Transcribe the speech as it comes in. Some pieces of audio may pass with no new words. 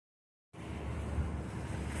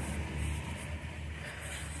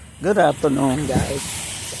Good afternoon,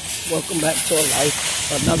 guys. Welcome back to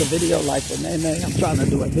another video like with Nene. I'm trying to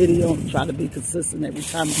do a video. I'm trying to be consistent every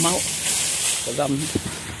time I'm out.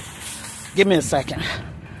 Give me a second.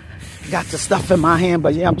 Got the stuff in my hand,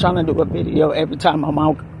 but yeah, I'm trying to do a video every time I'm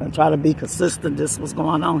out and try to be consistent. This is what's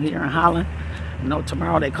going on here in Holland. You know,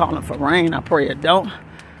 tomorrow they calling for rain. I pray it don't.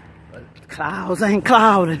 But clouds ain't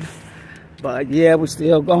clouding. But yeah, we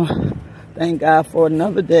still going. Thank God for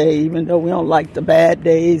another day, even though we don't like the bad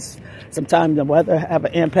days. Sometimes the weather have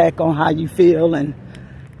an impact on how you feel and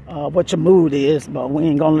what your mood is, but we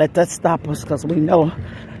ain't gonna let that stop us because we know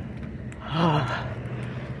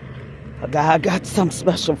God got something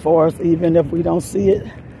special for us. Even if we don't see it,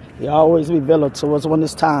 He always reveal it to us when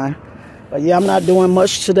it's time. But yeah, I'm not doing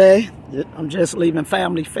much today. I'm just leaving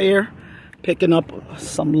family fair, picking up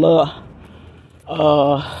some little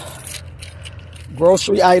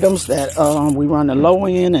grocery items that we running low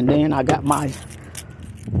in, and then I got my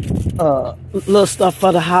little stuff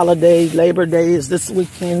for the holidays. Labor Day is this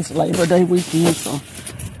weekend's Labor Day weekend, so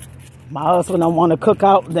my husband don't want to cook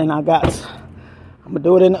out. Then I'm gonna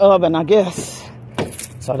do it in the oven, I guess.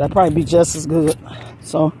 So that'll probably be just as good.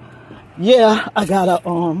 So yeah, I got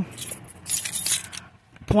a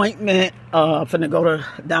appointment. Finna go to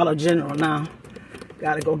Dollar General now.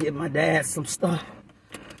 Gotta go get my dad some stuff.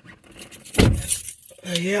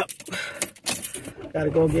 Yep. Gotta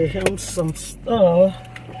go get him some stuff.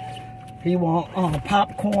 He want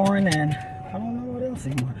popcorn and I don't know what else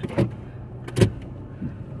he wanted.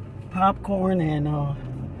 Popcorn and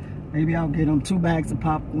maybe I'll get him 2 bags of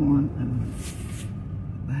popcorn and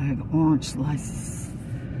a bag of orange slices.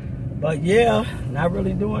 But yeah, not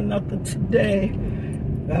really doing nothing today.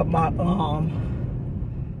 Got my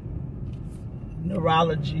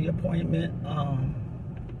neurology appointment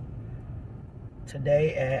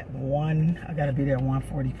today at 1. I gotta be there at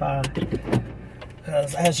 1:45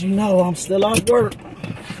 because, as you know, I'm still off work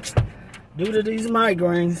due to these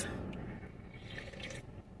migraines.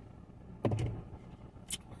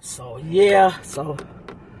 So yeah,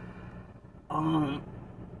 I'll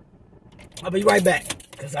be right back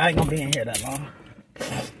because I ain't gonna be in here that long.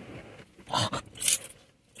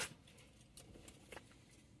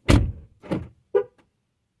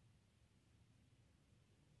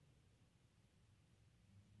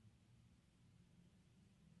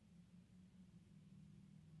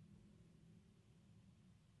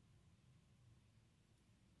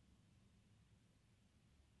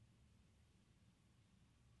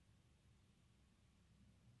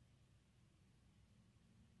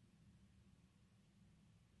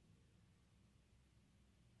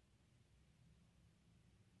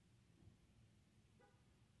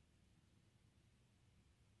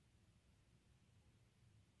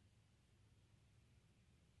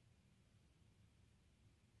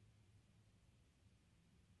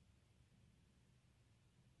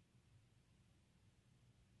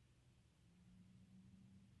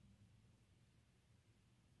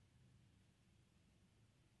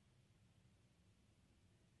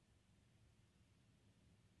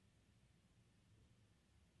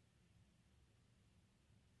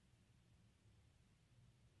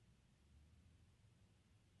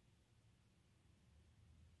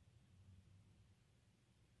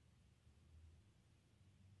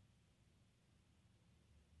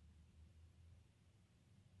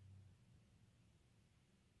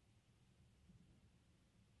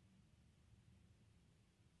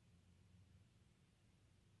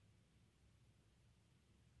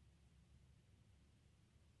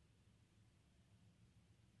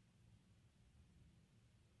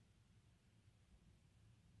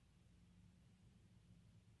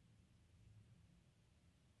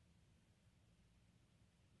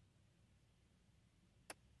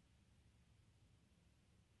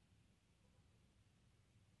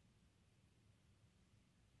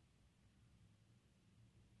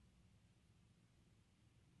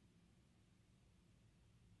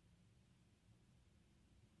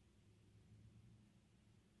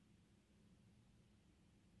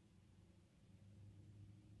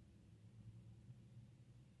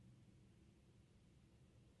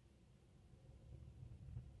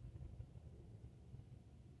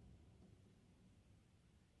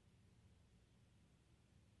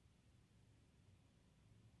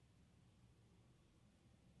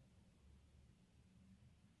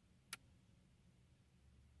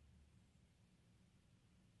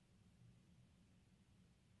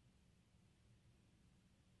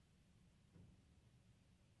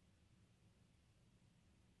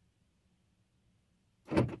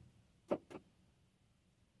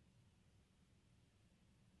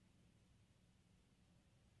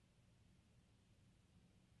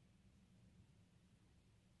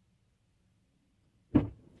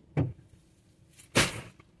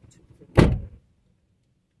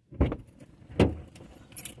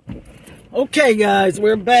 Okay, guys,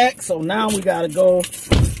 we're back. So now we gotta go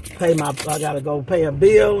pay I gotta go pay a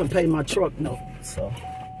bill and pay my truck note. So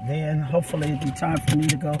then hopefully it'll be time for me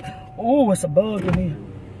to go. Oh, it's a bug in here.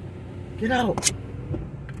 Get out.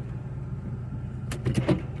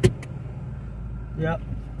 Yep.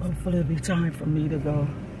 Hopefully it'll be time for me to go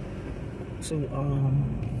to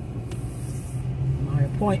my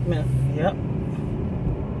appointment. Yep.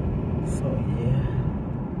 So yeah.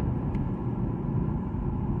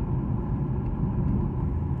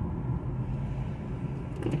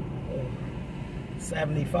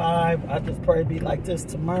 75. I just pray to be like this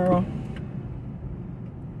tomorrow.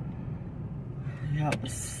 Yep.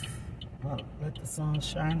 Well, let the sun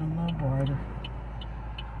shine a little brighter.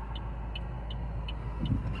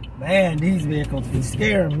 Man, these vehicles be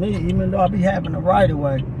scaring me, even though I be having a right of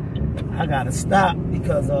way. I gotta stop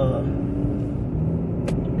because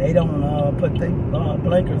they don't put their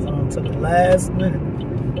blinkers on to the last minute.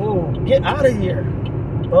 Oh, get out of here,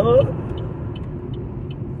 bud.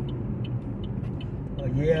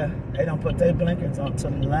 But yeah, they don't put their blinkers on to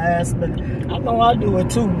the last minute. I know I do it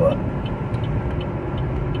too, but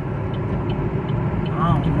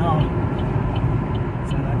I don't know.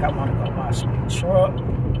 Seems like I want to go wash my truck.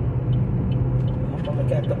 I'm gonna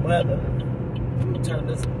look at the weather. I'm gonna turn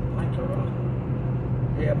this blinker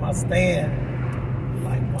on. Yeah, my stand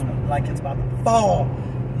like it's about to fall.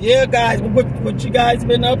 Yeah, guys, what you guys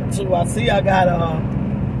been up to? I see I got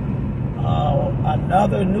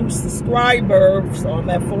another new subscriber, so I'm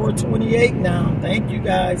at 428 now. Thank you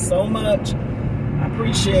guys so much. I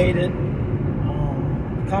appreciate it.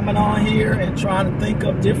 Coming on here and trying to think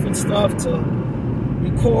of different stuff to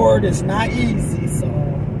record is not easy, so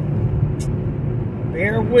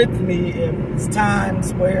bear with me if it's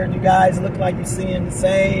times where you guys look like you're seeing the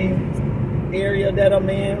same area that I'm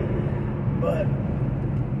in, but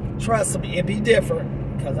trust me, it be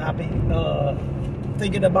different because I be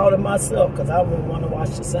thinking about it myself because I wouldn't want to watch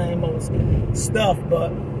the same old stuff.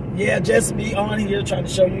 But yeah, just be on here trying to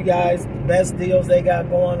show you guys the best deals they got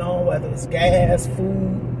going on, whether it's gas,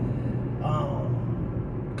 food,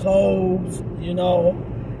 clothes, you know.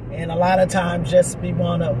 And a lot of times just we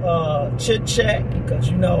want to chit chat because,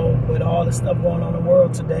 you know, with all the stuff going on in the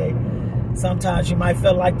world today, sometimes you might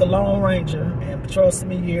feel like the Lone Ranger, and trust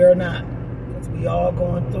me, you're not, because we all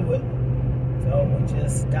going through it. So we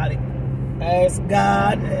just got to ask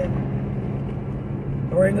God and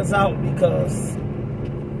bring us out, because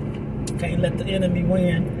can't let the enemy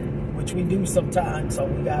win, which we do sometimes. So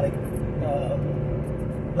we got to,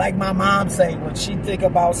 like my mom say, when she think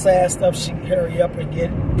about sad stuff, she hurry up and get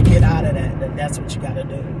out of that. And that's what you got to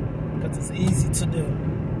do, because it's easy to do.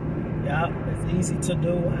 Yeah, it's easy to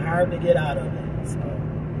do and hard to get out of it. So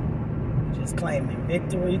just claiming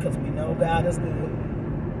victory, because we know God is good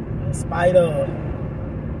in spite of.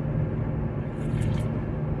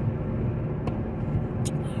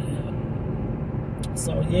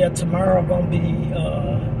 So yeah, tomorrow gonna be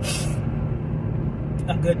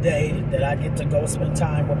a good day that I get to go spend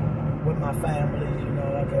time with my family. You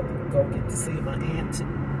know, I get to see my aunt,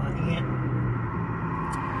 and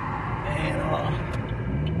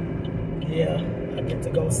yeah, I get to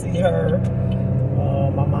go see her.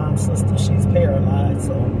 My mom's sister, she's paralyzed,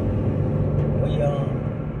 so we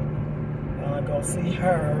gonna go see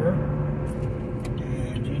her.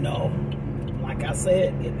 And you know, like I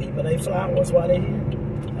said, give people their flowers while they're here.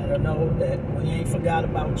 Let her know that we ain't forgot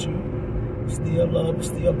about you. Still love you,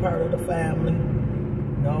 still part of the family.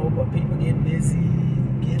 You know, but people get busy,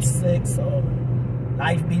 get sick, so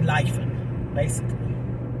life be lifing, basically.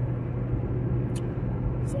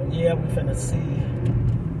 So yeah, we finna see,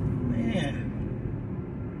 man,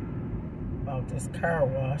 about this car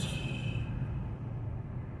wash.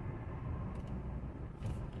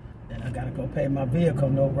 Then I gotta go pay my vehicle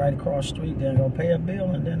note right across the street, then go pay a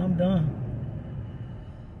bill, and then I'm done.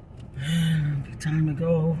 Time to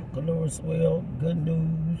go. Dolores will. Good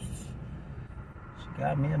news. She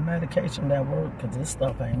got me a medication that worked, because this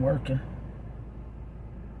stuff ain't working.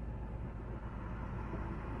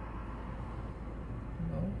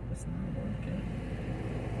 No, it's not working.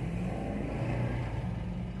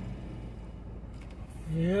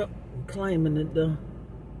 Yep, I'm claiming it though.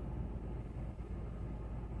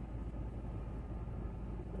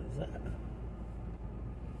 What is that?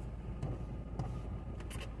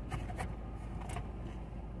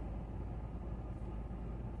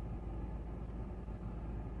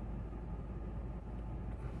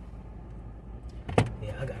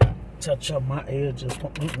 I gotta touch up my edges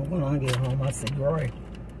when I get home. I see gray.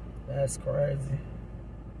 That's crazy.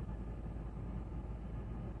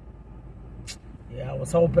 Yeah, I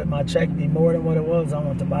was hoping my check be more than what it was. I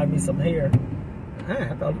want to buy me some hair. Man,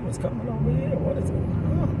 I thought he was coming over here. What is going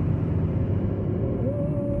on?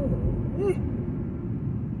 Ooh.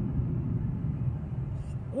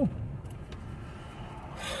 Ooh.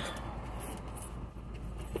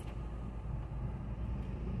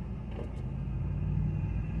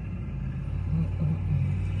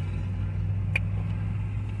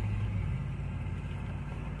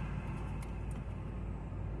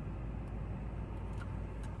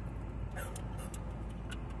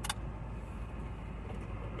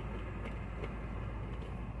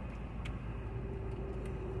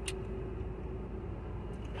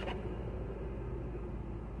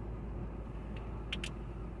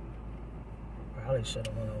 Probably should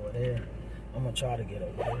have went over there. I'm gonna try to get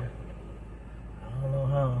over there. I don't know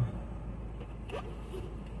how. Yeah,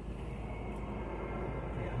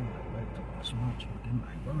 I might wait to wash my truck. It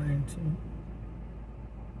might rain too.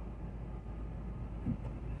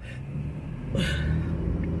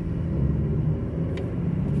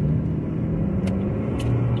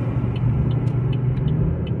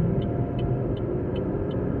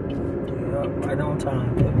 Yeah, right on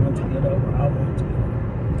time. They want to get over. I want to.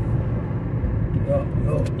 Yup.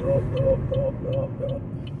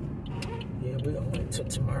 Yeah, we're gonna wait till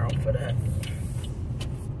tomorrow for that.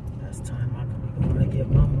 That's time I can be going to get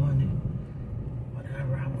my money.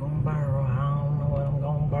 Whatever I'm gonna borrow. I don't know what I'm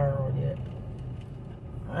gonna borrow yet.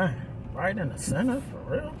 Man, right in the center, for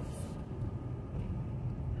real?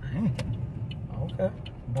 Dang. Okay.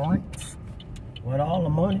 Brinks. With all the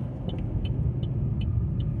money.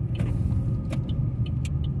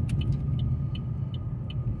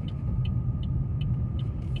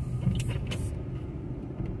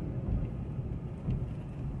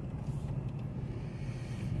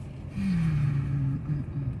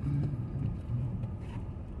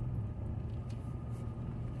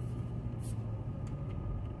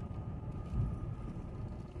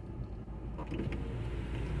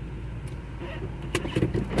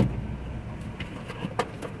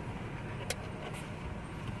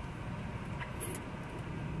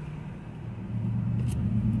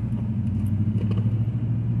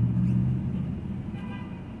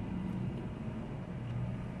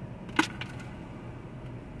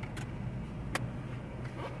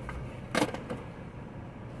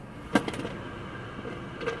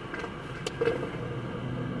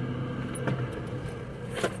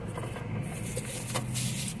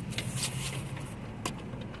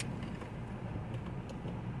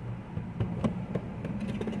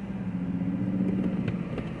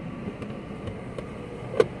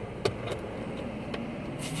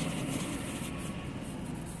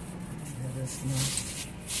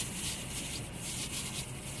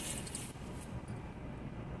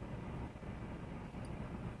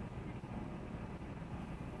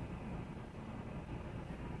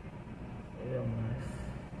 Real nice.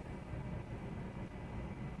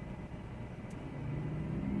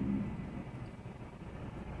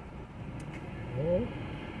 Oh.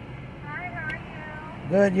 Hi, how are you?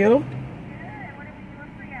 Good, you? Good. What are we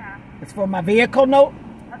doing for you? It's for my vehicle note?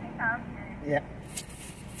 Okay, sounds good. Yeah.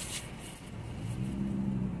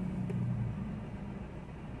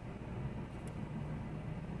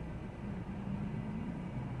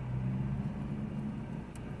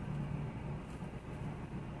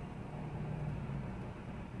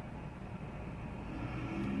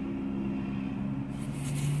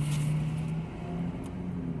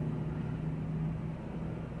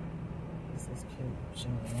 This is cute. She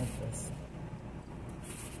might like this.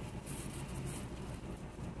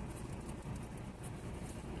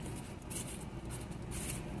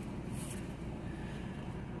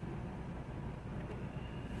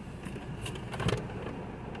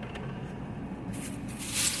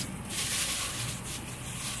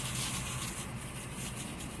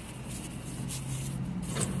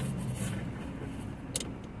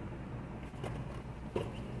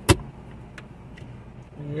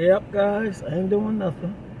 Yep, guys, I ain't doing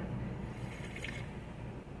nothing.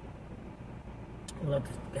 Look,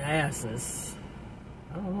 gas is,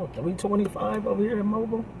 I don't know, $3.25 over here in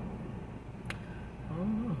Mobile. I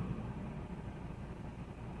don't know.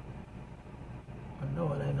 I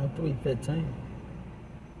know it ain't no $3.15.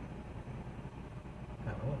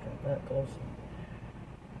 Gotta look at that closer.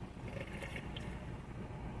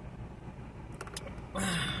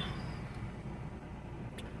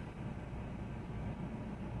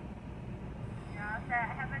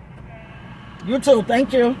 Have a good day. You too,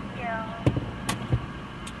 thank you. Thank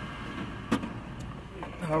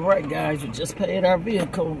you. All right, guys, we just paid our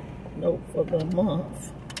vehicle note for the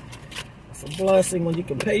month. It's a blessing when you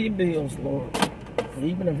can pay your bills, Lord.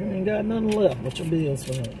 Even if you ain't got nothing left but your bills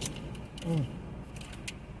for that.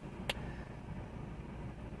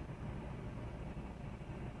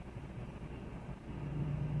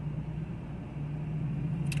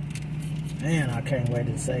 Man, I can't wait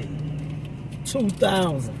to say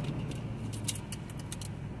 2,000.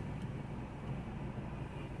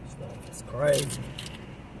 Stuff is crazy.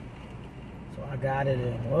 So I got it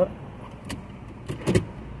in what?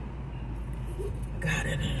 I got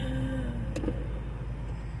it in.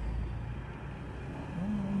 I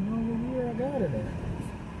don't know what year I got it in.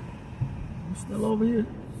 I'm still over here.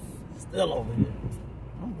 Still over here.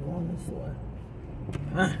 I'm going this way.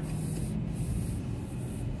 Huh?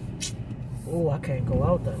 Oh, I can't go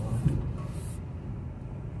out that way.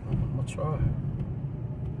 I'm gonna try.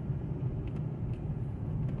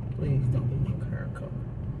 Please don't be my car cover.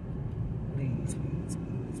 Please, please,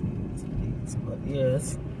 please, please, please. But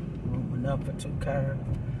yes, room enough for 2 cars.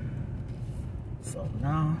 So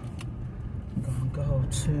now I'm gonna go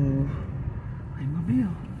to pay my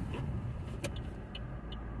bill.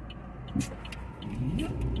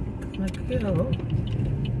 Yep, go.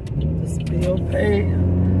 This bill paid.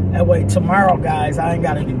 That way tomorrow, guys, I ain't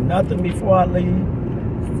gotta do nothing before I leave.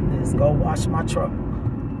 Just go wash my truck.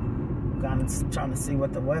 I'm trying to see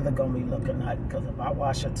what the weather gonna be looking like, because if I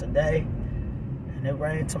wash it today and it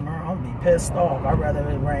rain tomorrow, I'm gonna be pissed off. I'd rather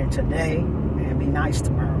it rain today and be nice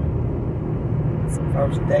tomorrow. It's the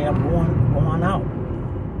first day I'm going out.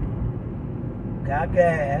 Got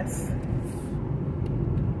gas.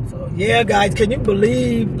 So yeah, guys, can you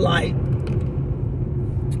believe, like,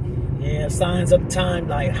 yeah, signs of the time,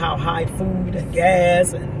 like how high food and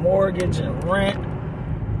gas and mortgage and rent,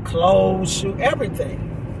 clothes, shoe, everything.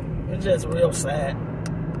 It's just real sad.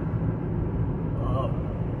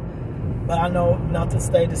 But I know nothing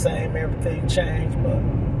stayed the same, everything changed, but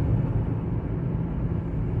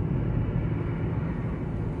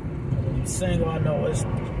when you single, I know it's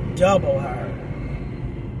double hard.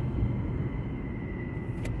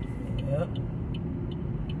 Yep.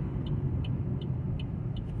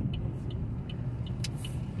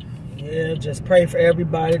 Yeah, just pray for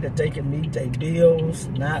everybody that they can meet their bills,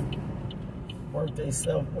 not work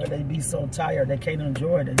themselves where they be so tired they can't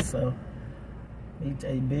enjoy themselves. Meet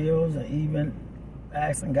their bills, and even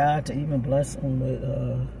asking God to even bless them with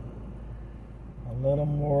a little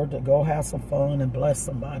more to go have some fun and bless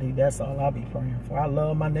somebody. That's all I'll be praying for. I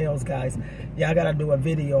love my nails, guys. Yeah, I gotta do a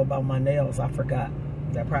video about my nails. I forgot.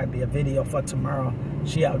 That'll probably be a video for tomorrow.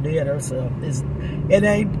 She outdid herself. It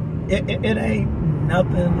ain't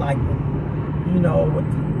nothing like, you know,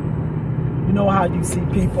 you know how you see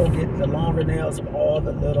people get the longer nails with all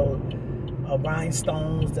the little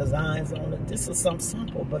rhinestones, designs on it. This is something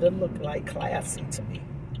simple, but it looked like classy to me.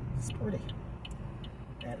 It's pretty.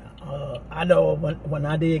 And I know when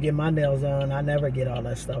I did get my nails done, I never get all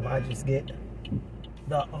that stuff. I just get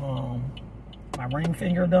the my ring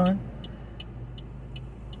finger done.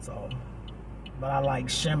 So, but I like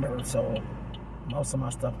shimmer, so most of my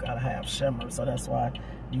stuff gotta have shimmer. So that's why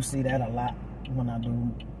you see that a lot when I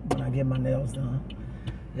get my nails done.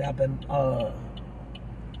 Yeah, I've been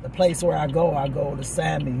the place where I go to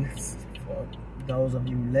Sammy's. For those of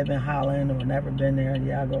you who live in Holland or never been there,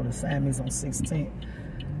 yeah, I go to Sammy's on 16th.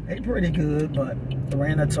 They pretty good, but I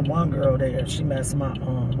ran into one girl there. She messed my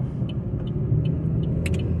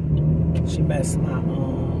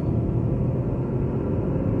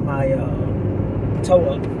toe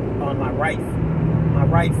up on my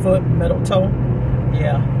right foot, middle toe.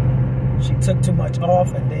 Yeah, she took too much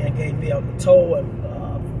off and then gave me a toe and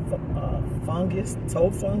toe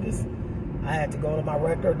fungus. I had to go to my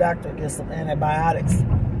regular doctor and get some antibiotics,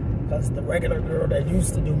 because the regular girl that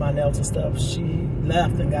used to do my nails and stuff, she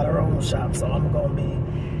left and got her own shop. So I'm gonna be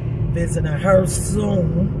visiting her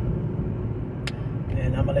soon,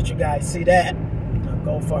 and I'm gonna let you guys see that. I'll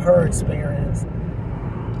go for her experience,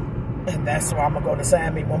 and that's where I'm gonna go to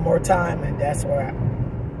Sammy one more time, and that's where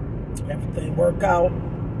everything work out.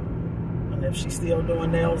 And if she's still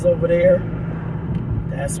doing nails over there,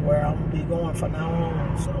 that's where I'm gonna be going from now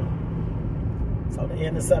on. So the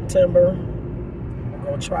end of September, I'm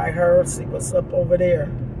gonna try her, see what's up over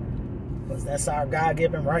there, because that's our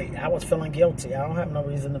God-given right. I was feeling guilty. I don't have no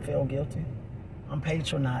reason to feel guilty. I'm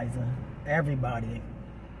patronizing everybody.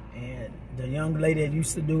 And the young lady that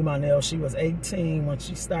used to do my nails, she was 18 when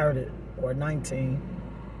she started, or 19,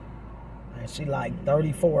 and she like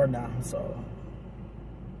 34 now. So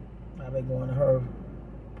I've been going to her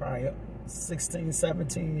probably 16,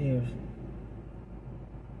 17 years.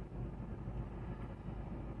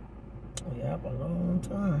 Yeah, a long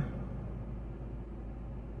time.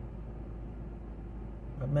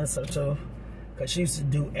 I miss her too, because she used to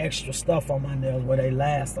do extra stuff on my nails where they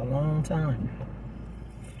last a long time.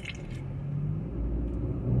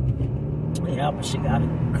 Yeah, but she got a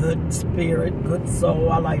good spirit, good soul.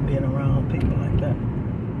 I like being around people like that.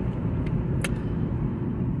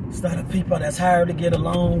 Instead of people that's hard to get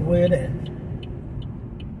along with and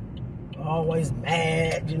always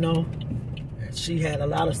mad, you know. And she had a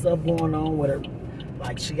lot of stuff going on with her.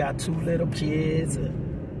 Like she got 2 little kids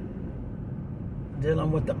and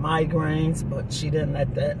dealing with the migraines, but she didn't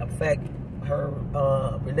let that affect her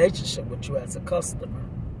relationship with you as a customer,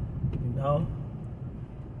 you know.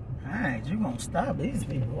 All right, you're gonna stop these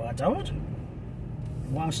people. I told you.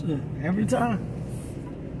 Watch it every time.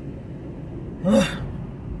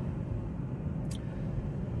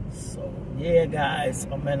 So, yeah, guys,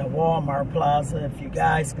 I'm in a Walmart plaza. If you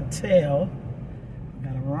guys can tell, I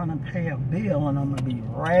gotta run and pay a bill, and I'm gonna be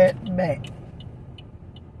right back.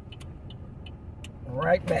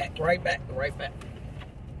 Right back, right back, right back.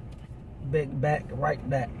 Big back, right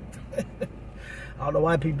back. I don't know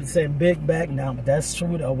why people saying big back now, but that's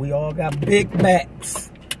true though. We all got big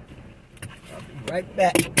backs. I'll be right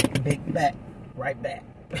back. Big back, right back.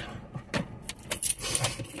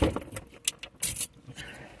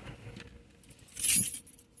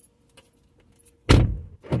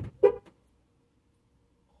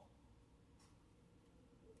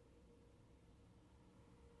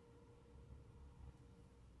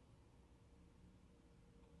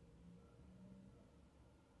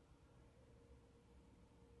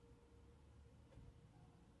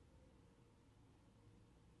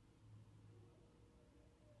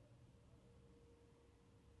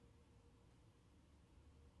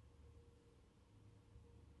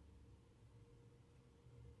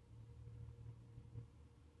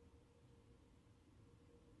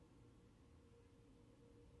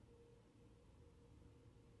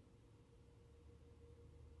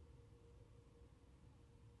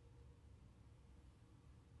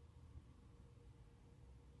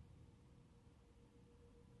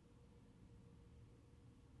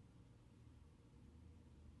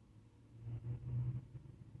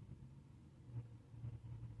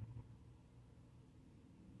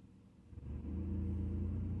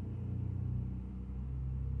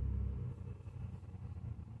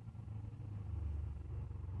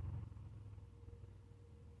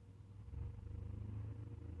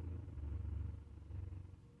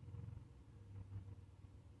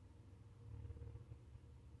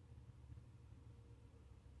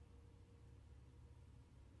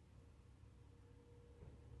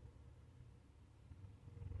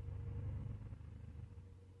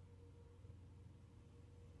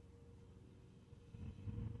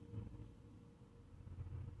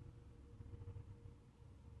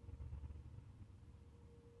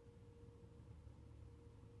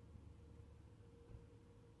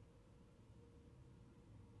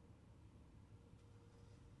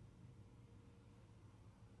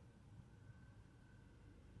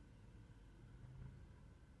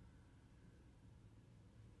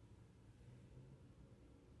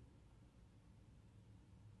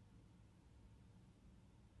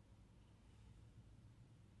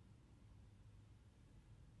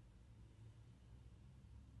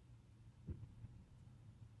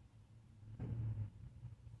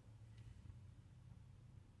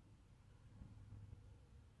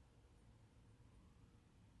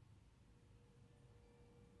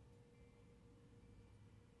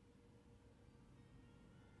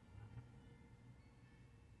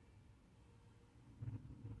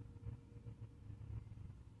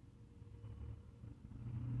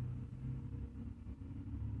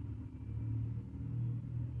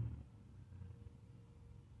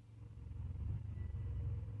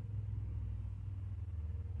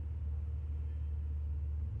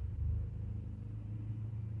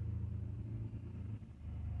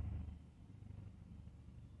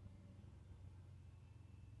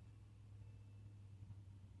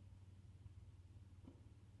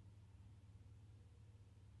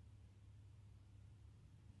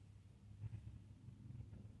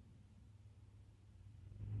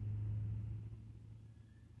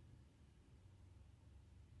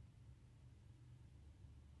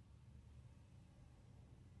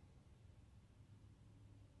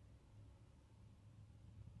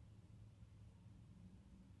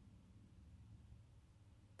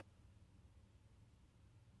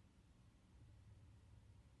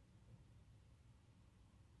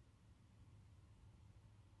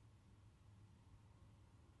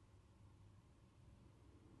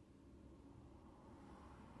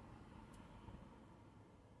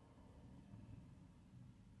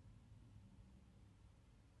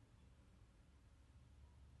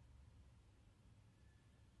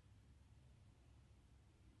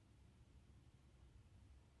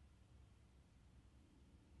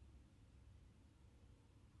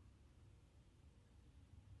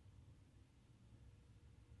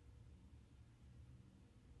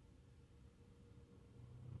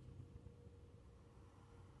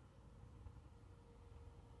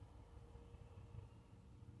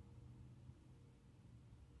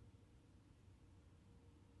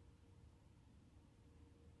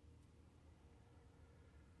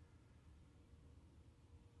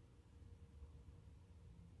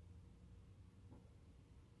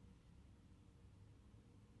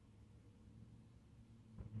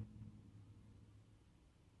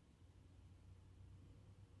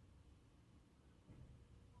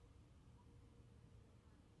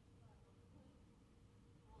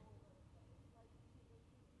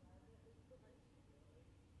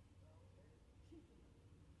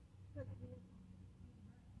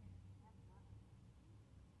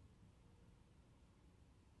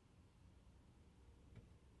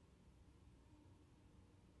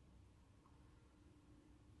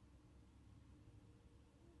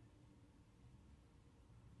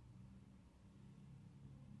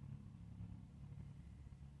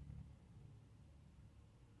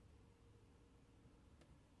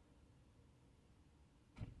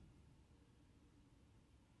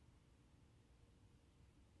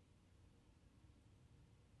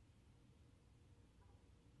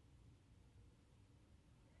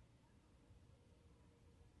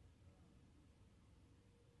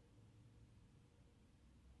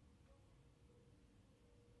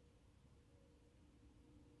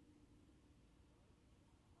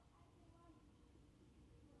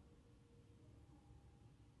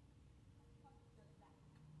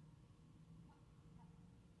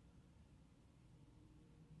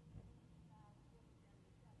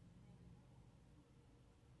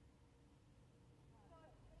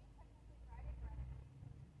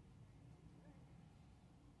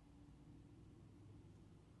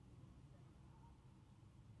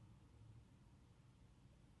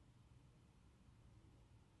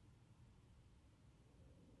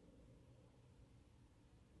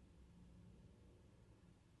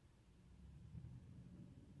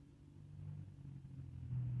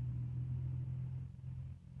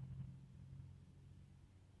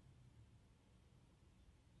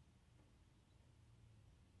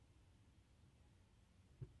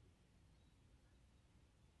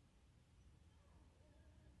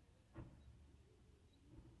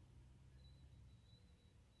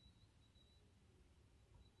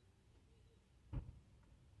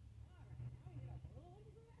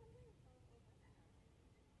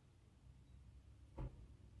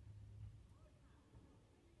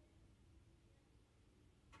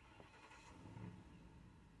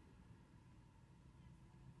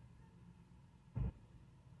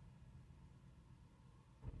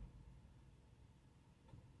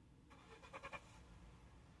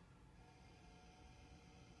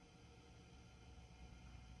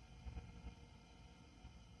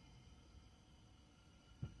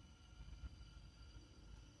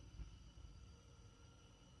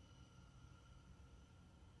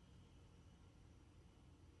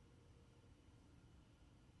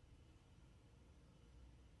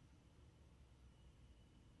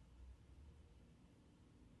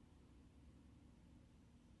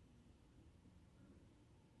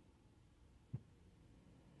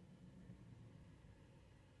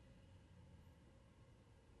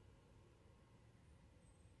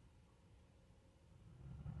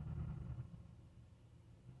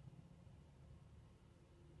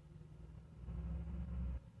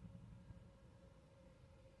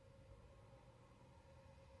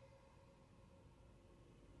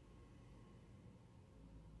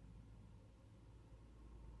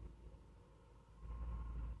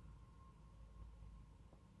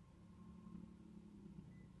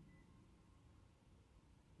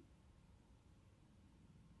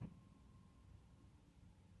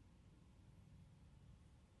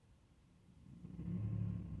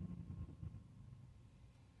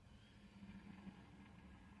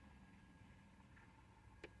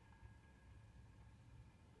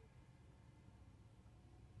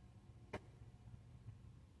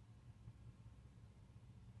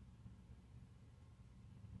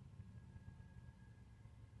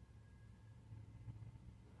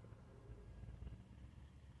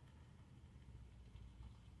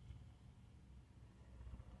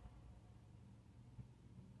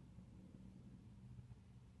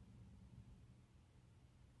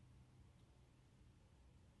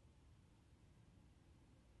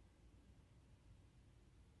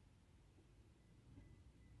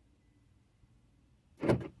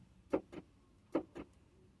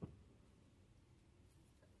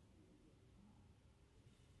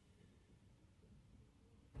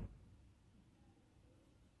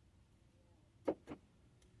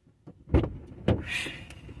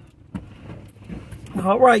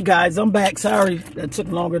 All right, guys, I'm back. Sorry that took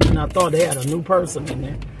longer than I thought. They had a new person in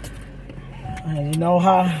there. And you know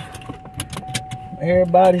how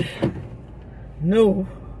everybody new.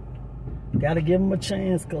 Got to give them a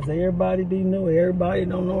chance because everybody be new. Everybody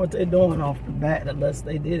don't know what they're doing off the bat unless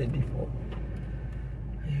they did it before.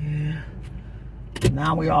 Yeah.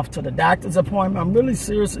 Now we off to the doctor's appointment. I'm really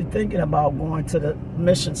seriously thinking about going to the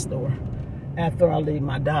mission store after I leave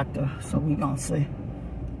my doctor. So we going to see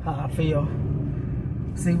how I feel.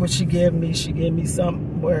 See what she gave me. She gave me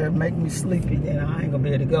something where it make me sleepy. Then I ain't going to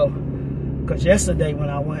be able to go. Because yesterday when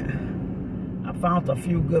I went, I found a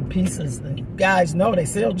few good pieces. And guys know they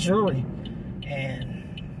sell jewelry.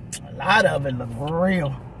 And a lot of it look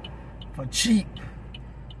real for cheap.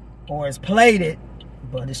 Or it's plated,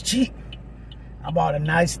 but it's cheap. I bought a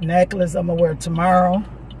nice necklace I'm going to wear tomorrow.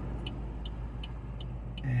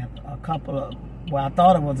 And a couple of, well, I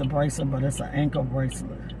thought it was a bracelet, but it's an ankle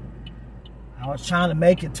bracelet. I was trying to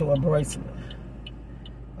make it to a bracelet.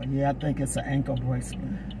 But yeah, I think it's an ankle bracelet.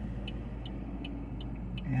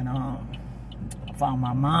 And I found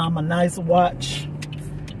my mom a nice watch.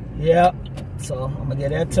 Yep. So I'm gonna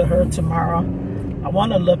get that to her tomorrow. I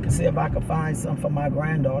want to look and see if I can find some for my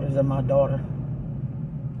granddaughters and my daughter.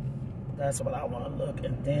 That's what I want to look,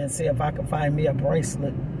 and then see if I can find me a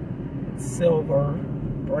bracelet, silver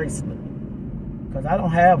bracelet, because I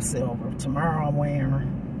don't have silver. Tomorrow I'm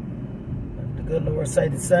wearing, if the good Lord say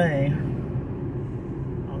the same,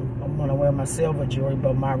 I'm gonna wear my silver jewelry,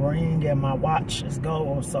 but my ring and my watch is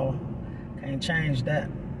gold, so can't change that.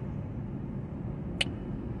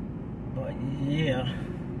 But yeah,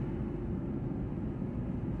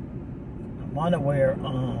 I want to wear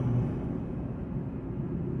my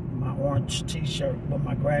orange t-shirt with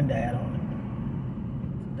my granddad on it.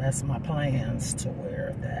 That's my plans, to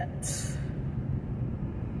wear that.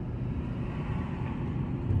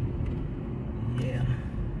 Yeah.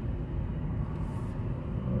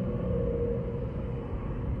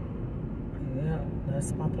 Yeah,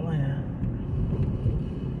 that's my plan.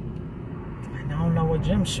 And I don't know what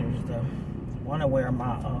gym shoes though. I want to wear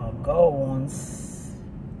my gold ones.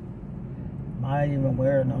 Might even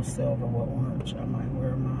wear no silver with orange. I might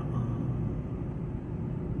wear my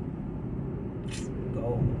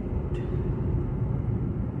gold.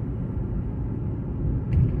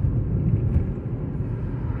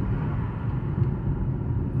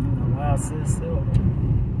 I don't know why I said silver.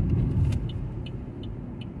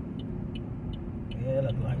 Yeah, it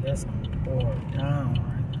looks like that's gonna pour it down right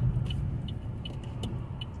now.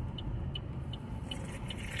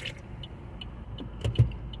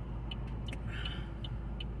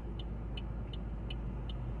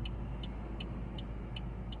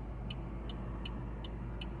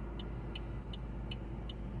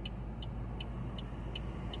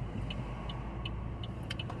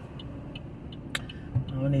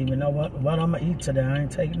 I don't even know what I'm gonna eat today. I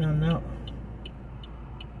ain't taking nothing out.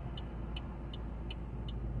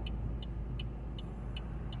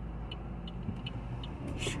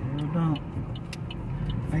 Sure don't.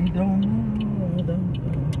 I don't know. I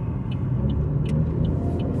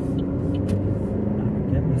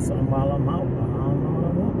can get me some while I'm out, but I don't know what I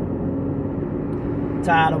want.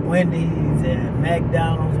 Tired of Wendy's and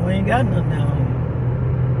McDonald's. We ain't got nothing down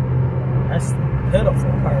here. That's the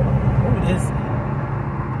pitiful part. Who this is?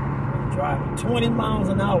 Driving 20 miles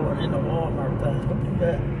an hour in the Walmart thing. Who do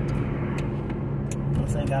that?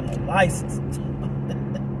 Those ain't got no license.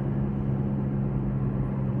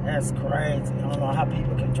 That's crazy. I don't know how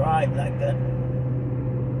people can drive like that.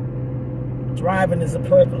 Driving is a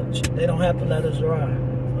privilege. They don't have to let us drive.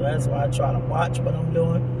 So that's why I try to watch what I'm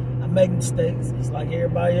doing. I make mistakes. It's like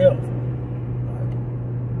everybody else.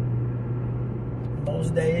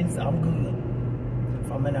 Most days, I'm good.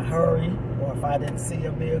 If I'm in a hurry, or if I didn't see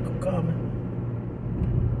a vehicle coming,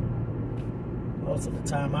 most of the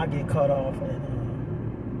time I get cut off in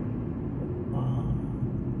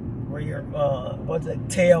rear, what's it,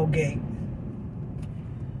 tailgate,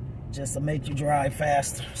 just to make you drive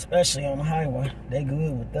faster, especially on the highway. They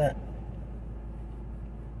good with that.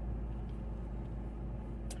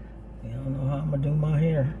 Yeah, I don't know how I'm gonna do my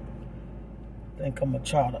hair. I think I'm gonna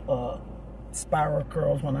try to spiral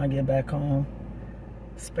curls when I get back home.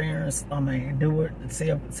 Do it and see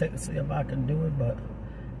if I can do it, but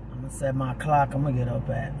I'm gonna set my clock. I'm gonna get up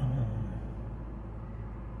at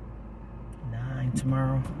 9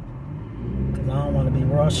 tomorrow, because I don't want to be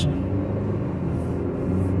rushing.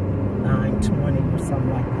 9:20 or something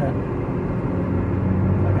like that.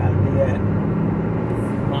 I gotta be at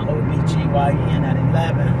my OBGYN at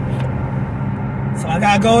 11. So I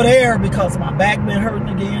gotta go there because my back been hurting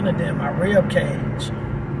again, and then my rib cage,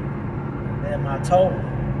 and then my toe,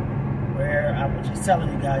 where I was just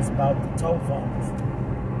telling you guys about the toe fungus.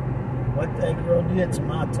 What that girl did to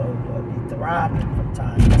my toe, but be thriving from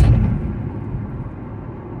time to time.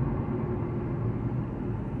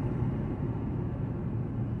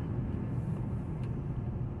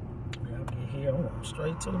 I'll get here, I'm going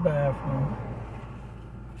straight to the bathroom.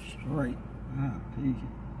 Straight.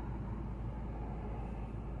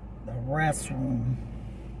 The restroom.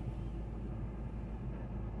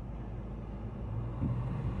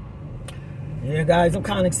 Yeah, guys, I'm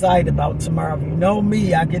kind of excited about tomorrow. If you know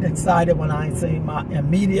me, I get excited when I see my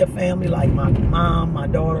immediate family, like my mom, my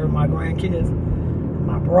daughter, my grandkids,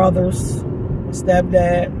 my brothers, my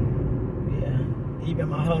stepdad, yeah, even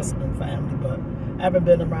my husband's family. But I haven't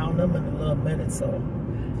been around them in a little minute, so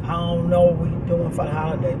I don't know what we're doing for the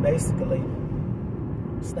holiday. Basically,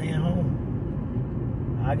 staying home.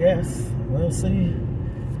 I guess we'll see.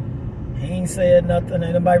 He ain't said nothing.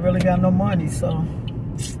 Anybody really got no money, so.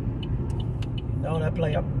 No, that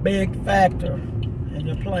play a big factor in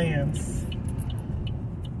your plans.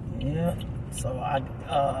 Yeah. So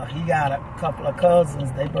he got a couple of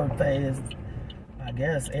cousins. Their birthday is, I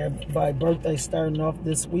guess, everybody's birthday starting off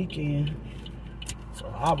this weekend. So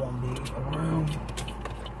I won't be around.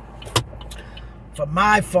 For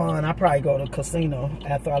my fun, I probably go to the casino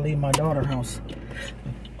after I leave my daughter's house.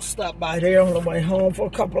 Stop by there on the way home for a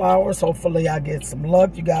couple hours. Hopefully I get some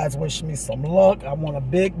luck. You guys wish me some luck. I want a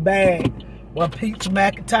big bag. What Peach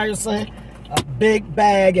McIntyre said, a big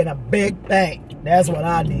bag and a big bank. That's what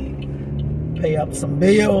I need. Pay up some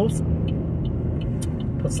bills,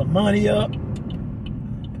 put some money up,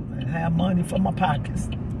 and have money for my pockets.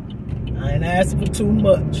 I ain't asking for too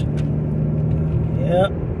much.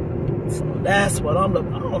 Yep. So that's what I'm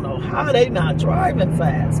looking. I don't know how they not driving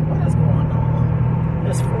fast. What is going on?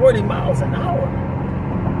 It's 40 miles an hour.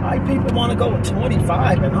 Why people want to go with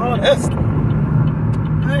 25 and all that stuff?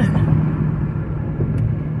 Man.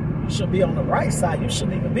 Should be on the right side. You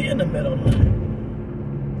shouldn't even be in the middle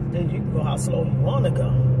lane. Then you can go how slow you want to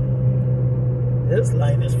go. This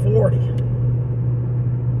lane is 40.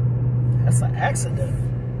 That's an accident.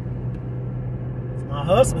 My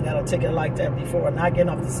husband got a ticket like that before. Not getting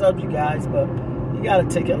off the subject, guys, but he got a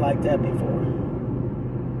ticket like that before.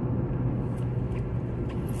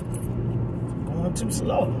 Going too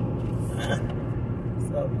slow.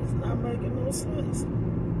 So it's not making no sense.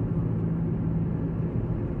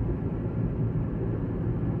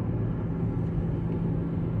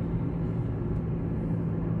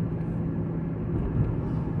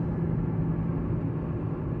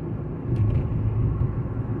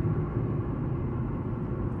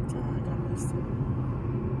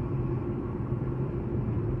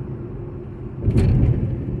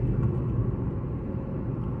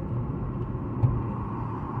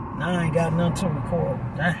 I ain't got nothing to record.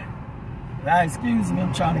 Guys, excuse me,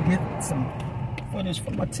 I'm trying to get some footage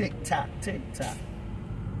for my TikTok.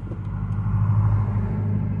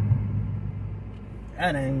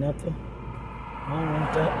 That ain't nothing. I don't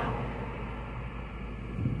want that.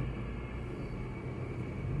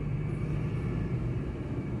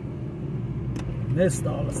 Missed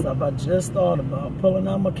all the stuff I just thought about pulling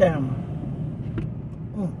out my camera.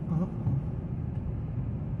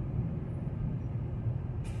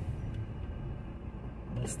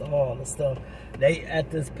 Missed all the stuff. They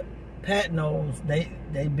at this Patnos,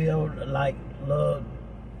 they build like little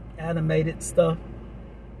animated stuff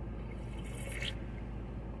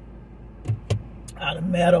out of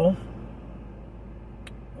metal.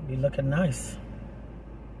 It'll be looking nice.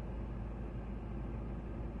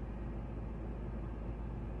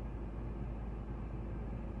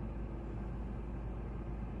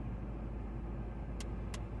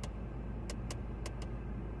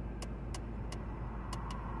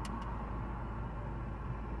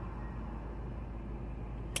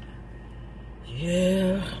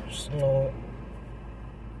 Yeah, so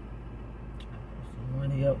some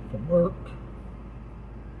money up for work.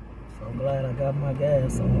 So glad I got my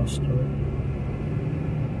gas all straight.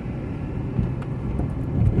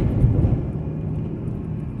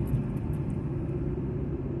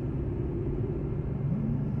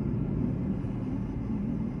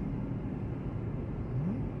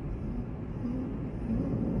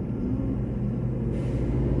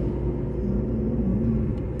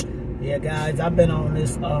 Yeah, guys, I've been on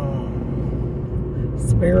this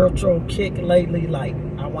spiritual kick lately. Like,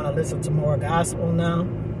 I want to listen to more gospel now.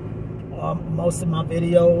 Most of my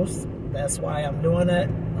videos, that's why I'm doing that.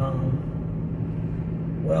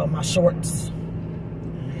 Well, my shorts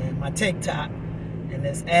and my TikTok, and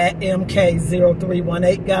it's at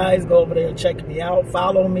MK0318. Guys, go over there and check me out.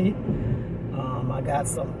 Follow me. I got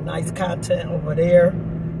some nice content over there.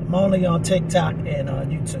 I'm only on TikTok and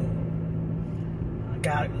YouTube.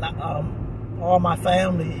 got all my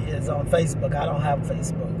family is on Facebook. I don't have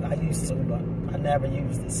Facebook. I used to, but I never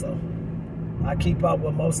used it. So I keep up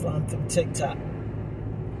with most of them through TikTok.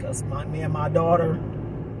 Because me and my daughter,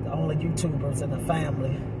 the only YouTubers in the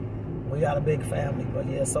family. We got a big family, but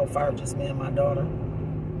yeah, so far just me and my daughter.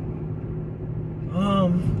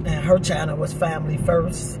 And her channel was Family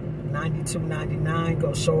First, 92.99.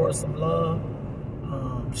 Go show her some love.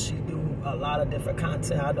 She do a lot of different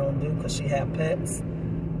content I don't do because she have pets,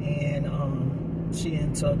 and she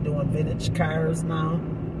into doing vintage cars now.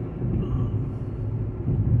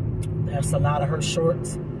 That's a lot of her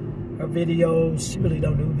shorts, her videos. She really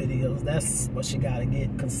don't do videos. That's what she got to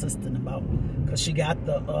get consistent about, because she got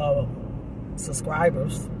the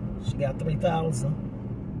subscribers. She got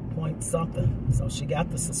 3,000 point something, so she got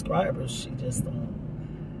the subscribers. She just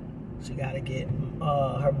she got to get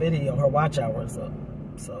her video, her watch hours up.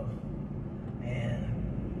 So,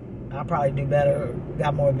 and I'll probably do better,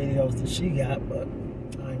 got more videos than she got, but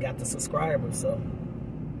I ain't got the subscribers. So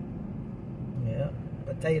yeah,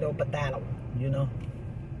 potato, you know.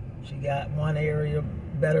 She got one area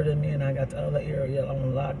better than me, and I got the other area on a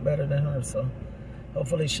lot better than her. So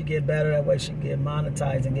hopefully she get better. That way she can get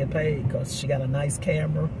monetized and get paid, because she got a nice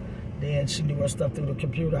camera. Then she do her stuff through the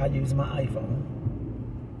computer. I use my iPhone.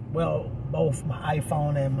 Well, both my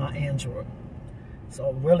iPhone and my Android.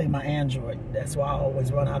 So really my Android. That's why I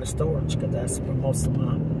always run out of storage, because that's where most of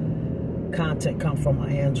my content come from, my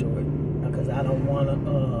Android. Because I don't want to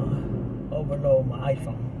overload my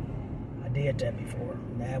iPhone. I did that before.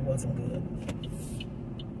 That wasn't good.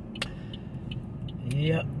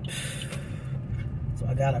 Yep. So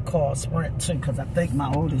I got to call Sprint too, because I think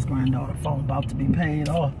my oldest granddaughter phone about to be paid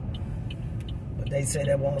off. But they say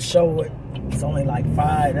they won't show it. It's only like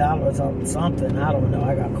 $5 or something. I don't know.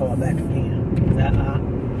 I got to call back again.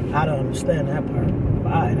 I don't understand that part.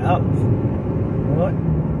 $5. What?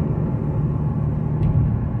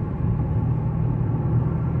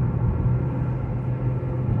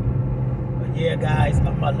 But yeah, guys,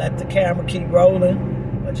 I'm going to let the camera keep rolling.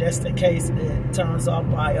 But just in case it turns off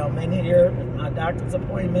while I'm in here at my doctor's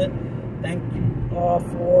appointment, thank you all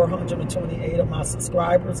 428 of my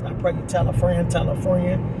subscribers. I pray you tell a friend, tell a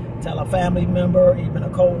family member, even a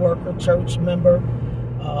co-worker, church member.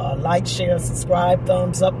 Like, share, subscribe,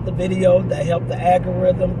 thumbs up the video. That help the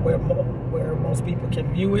algorithm where most people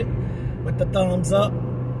can view it with the thumbs up.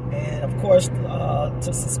 And of course,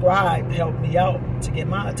 to subscribe, help me out to get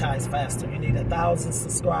monetized faster. You need 1,000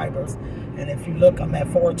 subscribers. And if you look, I'm at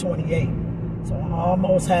 428. So I'm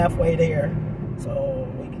almost halfway there. So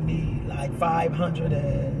we need like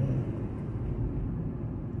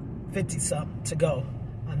 550 something to go.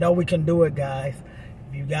 I know we can do it, guys.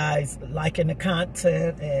 If you guys liking the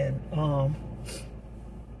content and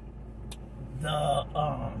the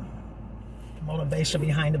motivation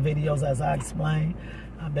behind the videos, as I explained,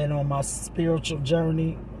 I've been on my spiritual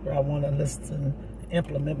journey where I want to listen,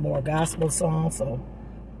 implement more gospel songs. So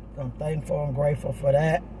I'm thankful and grateful for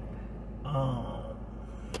that.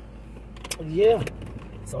 Yeah.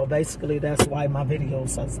 So basically, that's why my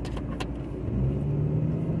videos has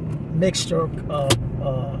mixture of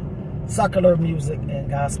secular music and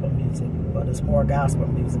gospel music, but it's more gospel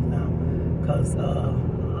music now, because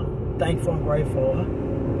I'm thankful and grateful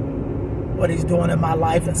what he's doing in my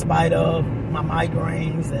life, in spite of my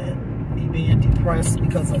migraines and me being depressed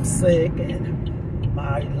because I'm sick, and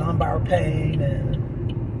my lumbar pain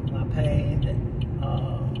and my pain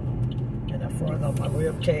in the front of my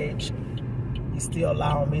rib cage. He's still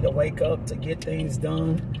allowing me to wake up to get things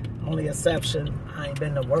done. Only exception, I ain't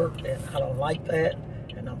been to work, and I don't like that.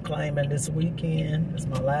 And I'm claiming this weekend, it's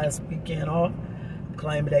my last weekend off. I'm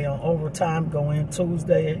claiming they on overtime, go in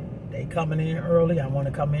Tuesday. They coming in early. I want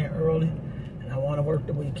to come in early, and I want to work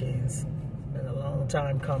the weekends. It's been a long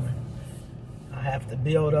time coming. I have to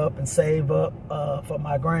build up and save up for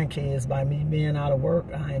my grandkids. By me being out of work,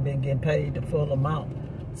 I ain't been getting paid the full amount,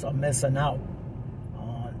 so I'm missing out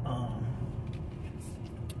on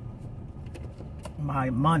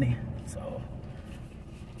my money. So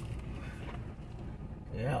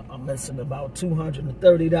yeah, I'm missing about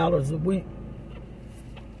 $230 a week.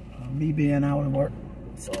 Me being out of work.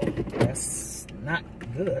 So that's not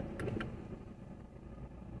good.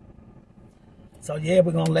 So yeah,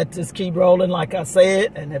 we're going to let this keep rolling like I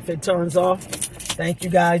said. And if it turns off, thank you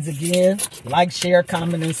guys again. Like, share,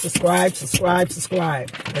 comment, and subscribe. Subscribe.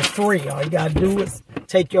 It's free. All you got to do is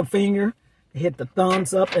take your finger, hit the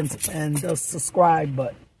thumbs up, and the subscribe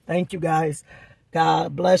button. Thank you guys.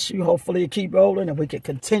 God bless you. Hopefully it keep rolling and we can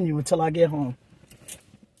continue until I get home.